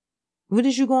 What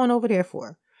is you going over there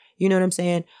for? You know what I'm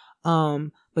saying?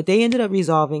 But they ended up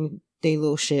resolving their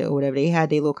little shit or whatever. They had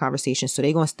their little conversation, so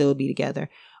they gonna still be together.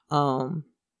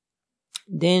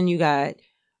 Then you got,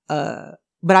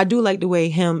 but I do like the way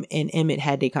him and Emmett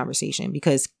had their conversation,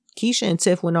 because Keisha and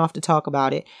Tiff went off to talk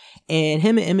about it, and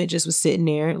him and Emmett just was sitting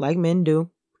there like men do,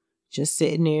 just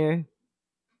sitting there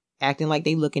acting like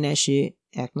they looking at shit.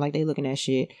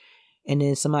 And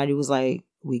then somebody was like,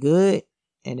 we good?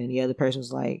 And then the other person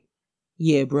was like,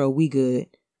 yeah, bro, we good.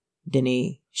 Then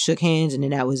they shook hands, and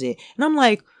then that was it. And I'm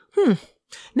like,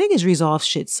 niggas resolve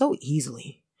shit so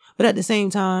easily. But at the same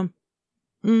time,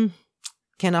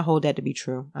 can I hold that to be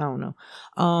true? I don't know.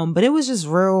 But it was just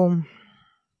real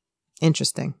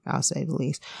interesting, I'll say the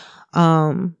least.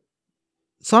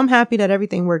 So I'm happy that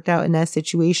everything worked out in that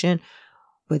situation.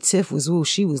 But Tiff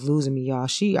she was losing me, y'all.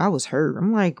 I was hurt.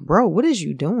 I'm like, bro, what is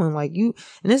you doing? Like, and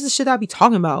this is shit I be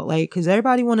talking about. Like, cause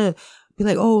everybody want to be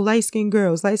like, oh, light-skinned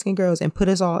girls, and put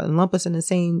us all and lump us in the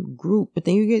same group. But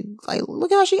then you get like,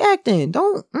 look how she acting.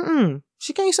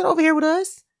 She can't sit over here with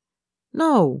us.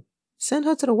 No, send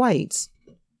her to the whites.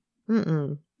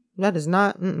 That is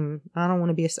not, I don't want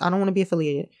to be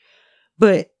affiliated.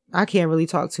 But I can't really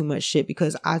talk too much shit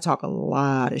because I talk a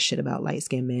lot of shit about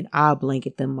light-skinned men. I'll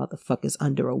blanket them motherfuckers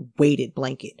under a weighted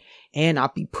blanket. And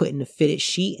I'll be putting the fitted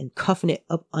sheet and cuffing it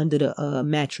up under the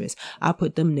mattress. I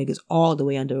put them niggas all the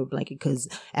way under a blanket, because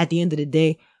at the end of the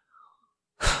day,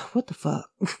 what the fuck?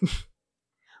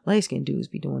 Light-skinned dudes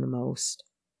be doing the most.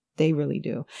 They really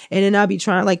do. And then I'll be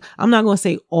trying, like, I'm not going to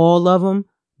say all of them,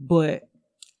 but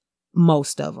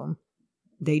most of them,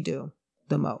 they do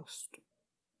the most.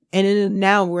 And then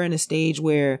now we're in a stage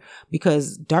where,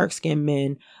 because dark-skinned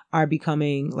men are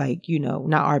becoming like,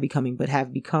 not are becoming, but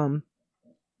have become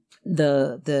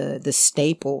the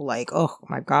staple, like, oh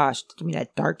my gosh, give me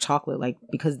that dark chocolate, like,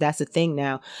 because that's the thing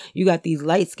now. You got these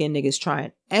light-skinned niggas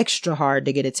trying extra hard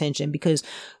to get attention, because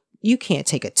you can't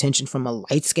take attention from a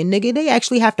light-skinned nigga. They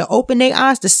actually have to open their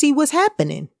eyes to see what's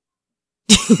happening.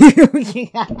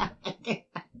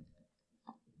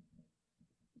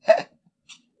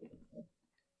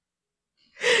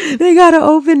 They gotta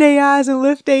open their eyes and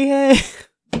lift their head.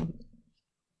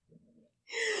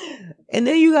 And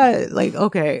then you got, like,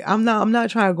 okay, I'm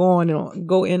not trying to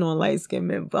go in on light skinned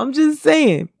men, but I'm just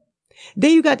saying.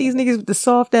 Then you got these niggas with the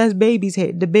soft ass baby's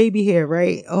hair, the baby hair,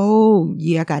 right? Oh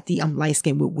yeah, I'm light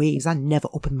skinned with waves. I never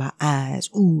open my eyes.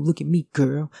 Ooh, look at me,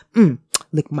 girl.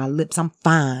 Lick my lips, I'm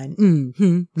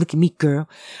fine. Look at me, girl.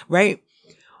 Right?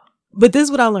 But this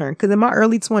is what I learned, because in my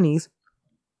early 20s,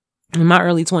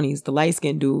 the light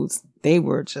skinned dudes, they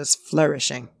were just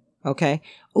flourishing. Okay.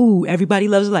 Ooh, everybody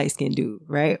loves a light skinned dude,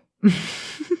 right?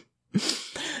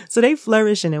 So they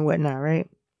flourishing and whatnot, right?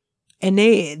 And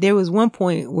there was one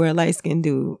point where a light skinned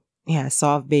dude, he had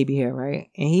soft baby hair, right?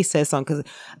 And he said something,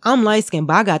 because I'm light skinned,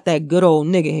 but I got that good old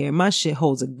nigga hair. My shit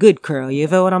holds a good curl. You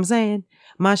feel what I'm saying?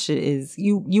 My shit is,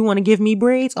 you want to give me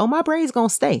braids? Oh, my braids gonna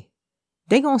stay.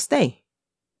 They gonna stay.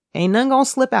 Ain't nothing gonna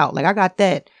slip out. Like, I got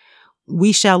that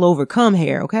we shall overcome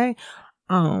hair, okay?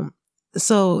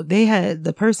 So they had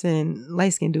the person,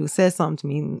 light-skinned dude, said something to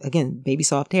me, again, baby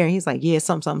soft hair. He's like, yeah,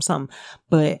 something.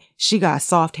 But she got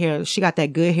soft hair. She got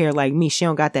that good hair like me. She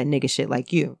don't got that nigga shit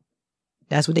like you.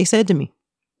 That's what they said to me.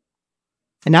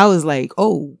 And I was like,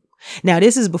 oh. Now,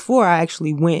 this is before I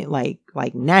actually went like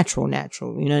natural.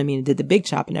 You know what I mean? Did the big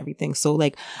chop and everything. So,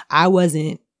 like, I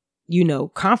wasn't,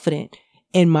 confident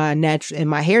in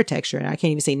my hair texture. And I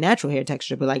can't even say natural hair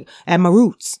texture, but like at my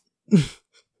roots.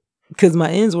 Because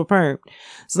my ends were permed.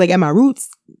 So like at my roots,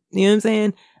 you know what I'm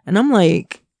saying? And I'm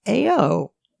like, hey,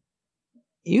 yo,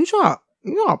 you trying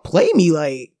to play me?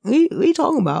 Like, what you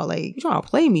talking about? Like, you trying to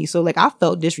play me? So like, I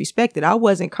felt disrespected. I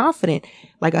wasn't confident,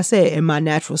 like I said, in my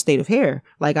natural state of hair,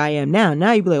 like I am now.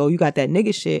 Now you be like, oh, you got that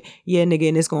nigga shit. Yeah, nigga,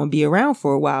 and it's going to be around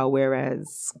for a while.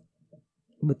 Whereas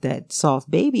with that soft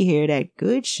baby hair, that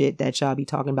good shit that y'all be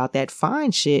talking about, that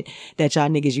fine shit that y'all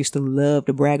niggas used to love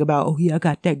to brag about. Oh yeah, I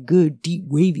got that good deep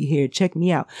wavy hair. Check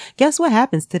me out. Guess what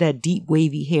happens to that deep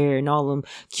wavy hair and all them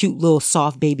cute little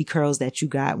soft baby curls that you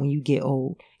got when you get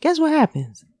old? Guess what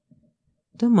happens?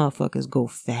 Them motherfuckers go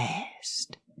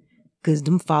fast. Cause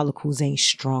them follicles ain't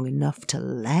strong enough to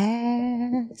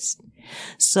last.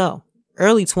 So,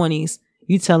 early 20s,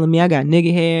 you telling me I got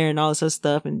nigga hair and all this other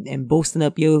stuff and boasting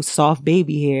up your soft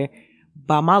baby hair.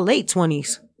 By my late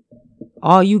 20s,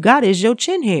 all you got is your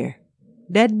chin hair.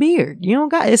 That beard. You don't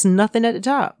got, it's nothing at the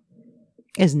top.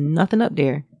 It's nothing up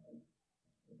there.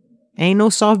 Ain't no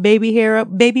soft baby hair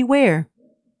up, baby where?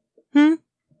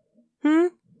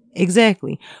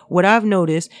 Exactly. What I've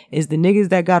noticed is the niggas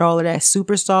that got all of that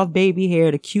super soft baby hair,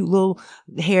 the cute little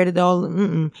hair that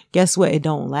all, guess what? It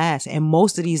don't last. And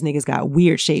most of these niggas got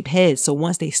weird shaped heads. So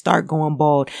once they start going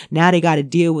bald, now they got to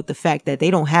deal with the fact that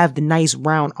they don't have the nice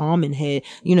round almond head.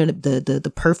 You know,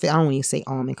 the perfect, I don't even say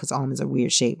almond because almonds are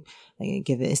weird shaped. Like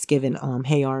it's given,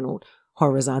 Hey Arnold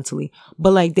horizontally,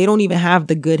 but like they don't even have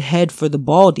the good head for the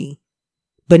baldy.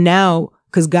 But now,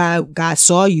 because God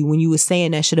saw you when you was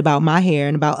saying that shit about my hair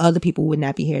and about other people with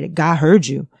nappy hair, that God heard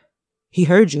you. He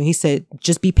heard you. He said,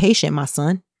 just be patient, my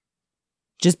son.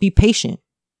 Just be patient.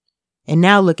 And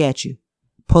now look at you,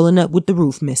 pulling up with the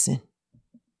roof missing.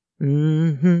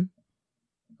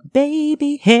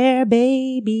 Baby hair,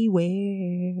 baby,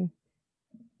 where?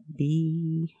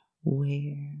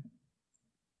 Beware.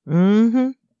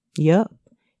 Yep.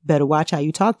 Better watch how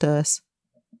you talk to us.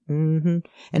 And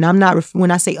I'm not,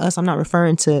 when I say us, I'm not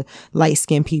referring to light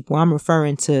skinned people. I'm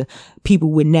referring to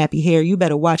people with nappy hair. You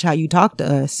better watch how you talk to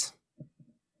us.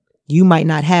 You might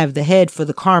not have the head for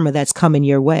the karma that's coming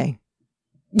your way.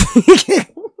 Yo,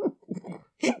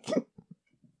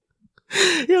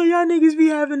 y'all niggas be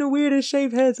having the weirdest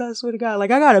shaped heads, I swear to God.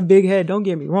 Like, I got a big head, don't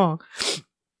get me wrong.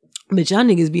 But y'all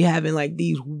niggas be having like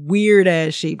these weird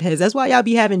ass shaped heads. That's why y'all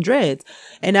be having dreads.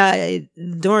 And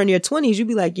during your 20s, you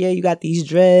be like, yeah, you got these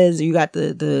dreads, or you got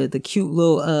the cute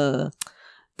little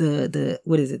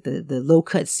what is it? The low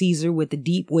cut Caesar with the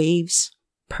deep waves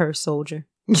per soldier.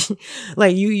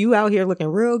 Like you out here looking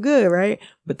real good, right?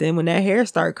 But then when that hair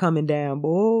start coming down,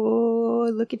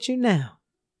 boy, look at you now.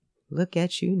 Look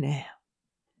at you now.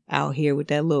 Out here with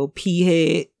that little pea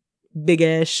head. Big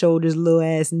ass shoulders, little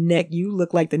ass neck. You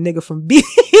look like the nigga from B,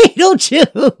 don't you?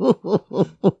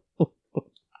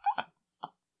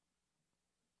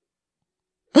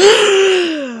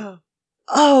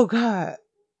 Oh God.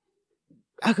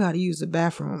 I gotta use the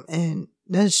bathroom, and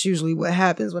that's usually what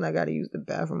happens when I gotta use the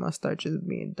bathroom. I start just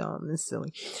being dumb and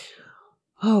silly.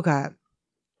 Oh God.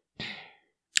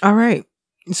 All right.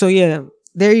 So yeah,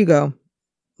 there you go.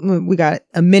 We got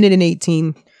an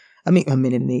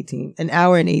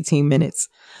hour and 18 minutes.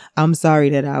 I'm sorry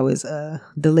that I was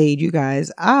delayed, you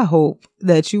guys. I hope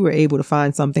that you were able to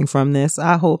find something from this.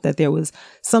 I hope that there was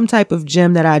some type of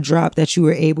gem that I dropped that you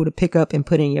were able to pick up and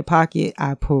put in your pocket.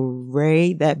 I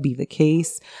pray that be the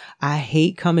case. I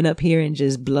hate coming up here and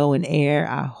just blowing air.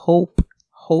 I hope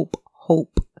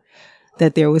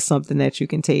that there was something that you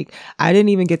can take. I didn't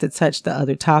even get to touch the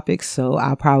other topics, so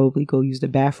I'll probably go use the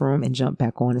bathroom and jump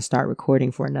back on and start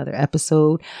recording for another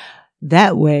episode.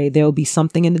 That way there'll be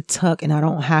something in the tuck and I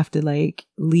don't have to like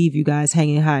leave you guys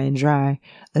hanging high and dry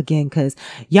again, because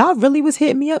y'all really was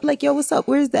hitting me up like, yo, what's up?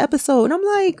 Where's the episode? And I'm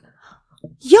like,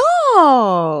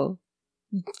 y'all,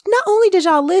 not only did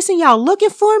y'all listen, y'all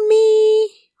looking for me.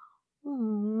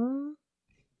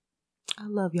 I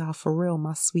love y'all for real,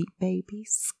 my sweet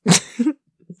babies. All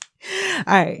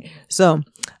right. So,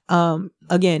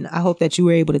 again, I hope that you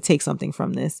were able to take something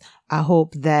from this. I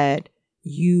hope that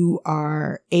you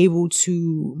are able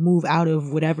to move out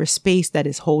of whatever space that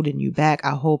is holding you back.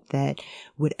 I hope that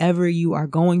whatever you are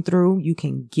going through, you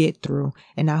can get through.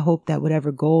 And I hope that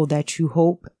whatever goal that you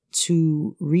hope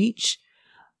to reach,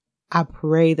 I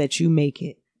pray that you make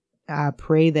it. I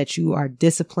pray that you are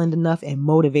disciplined enough and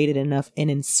motivated enough and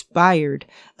inspired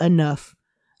enough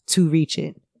to reach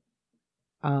it.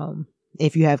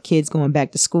 If you have kids going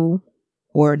back to school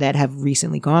or that have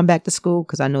recently gone back to school,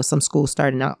 because I know some schools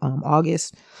start in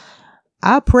August,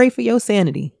 I pray for your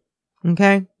sanity.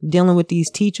 Okay. Dealing with these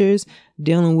teachers,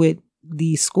 dealing with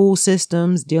these school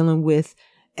systems, dealing with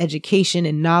education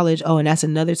and knowledge. Oh, and that's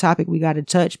another topic we got to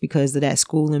touch because of that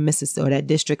school in Mississippi, or that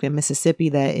district in Mississippi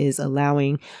that is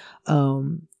allowing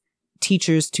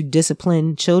teachers to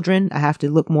discipline children. I have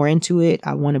to look more into it.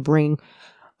 I want to bring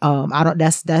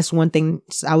that's one thing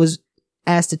I was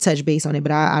asked to touch base on it,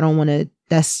 but I don't want to,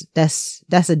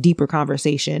 that's a deeper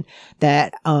conversation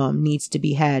that needs to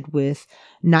be had with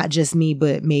not just me,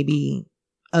 but maybe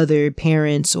other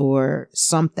parents or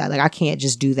something. Like I can't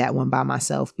just do that one by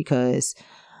myself because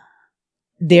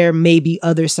there may be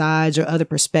other sides or other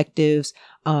perspectives,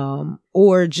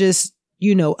 or just,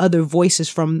 you know, other voices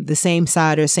from the same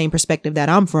side or same perspective that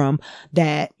I'm from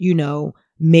that, you know,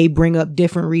 may bring up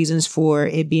different reasons for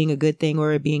it being a good thing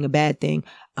or it being a bad thing.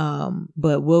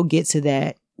 But we'll get to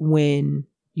that when,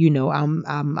 you know,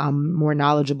 I'm more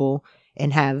knowledgeable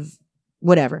and have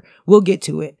whatever. We'll get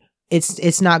to it.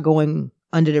 It's not going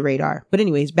under the radar. But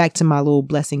anyways, back to my little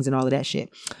blessings and all of that shit.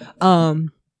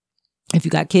 If you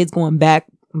got kids going back,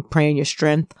 I'm praying your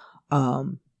strength.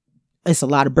 It's a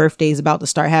lot of birthdays about to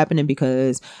start happening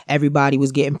because everybody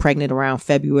was getting pregnant around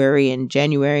February and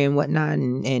January and whatnot,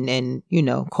 and you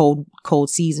know, cold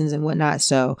seasons and whatnot.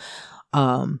 So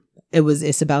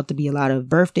it's about to be a lot of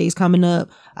birthdays coming up.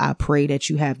 I pray that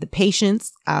you have the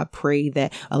patience. I pray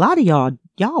that a lot of y'all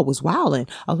was wilding.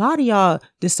 A lot of y'all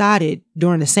decided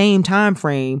during the same time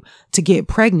frame to get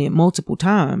pregnant multiple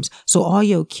times. So all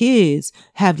your kids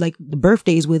have like the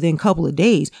birthdays within a couple of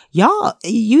days. Y'all,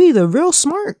 you either real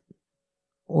smart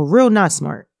or real not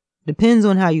smart. Depends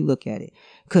on how you look at it.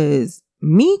 Cause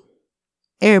me,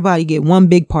 everybody get one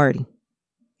big party.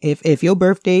 If your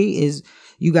birthday is,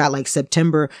 you got like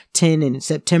September 10 and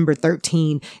September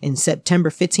 13 and September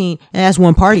 15, and that's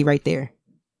one party right there.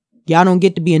 Y'all don't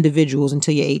get to be individuals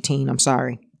until you're 18. I'm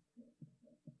sorry.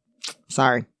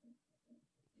 Sorry.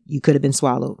 You could have been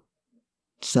swallowed.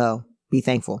 So be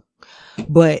thankful.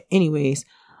 But anyways,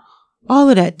 all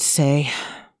of that to say,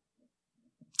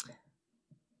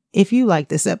 if you like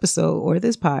this episode or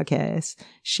this podcast,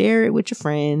 share it with your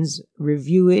friends,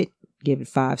 review it, give it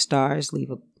 5 stars,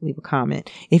 leave a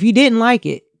comment. If you didn't like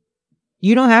it,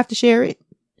 you don't have to share it.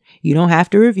 You don't have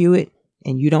to review it,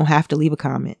 and you don't have to leave a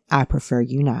comment. I prefer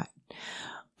you not.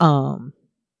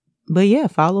 But yeah,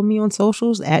 follow me on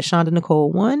socials at Shonda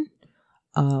Nicole 1.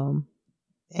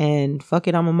 And fuck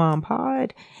it, I'm a mom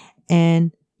pod,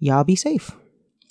 and y'all be safe.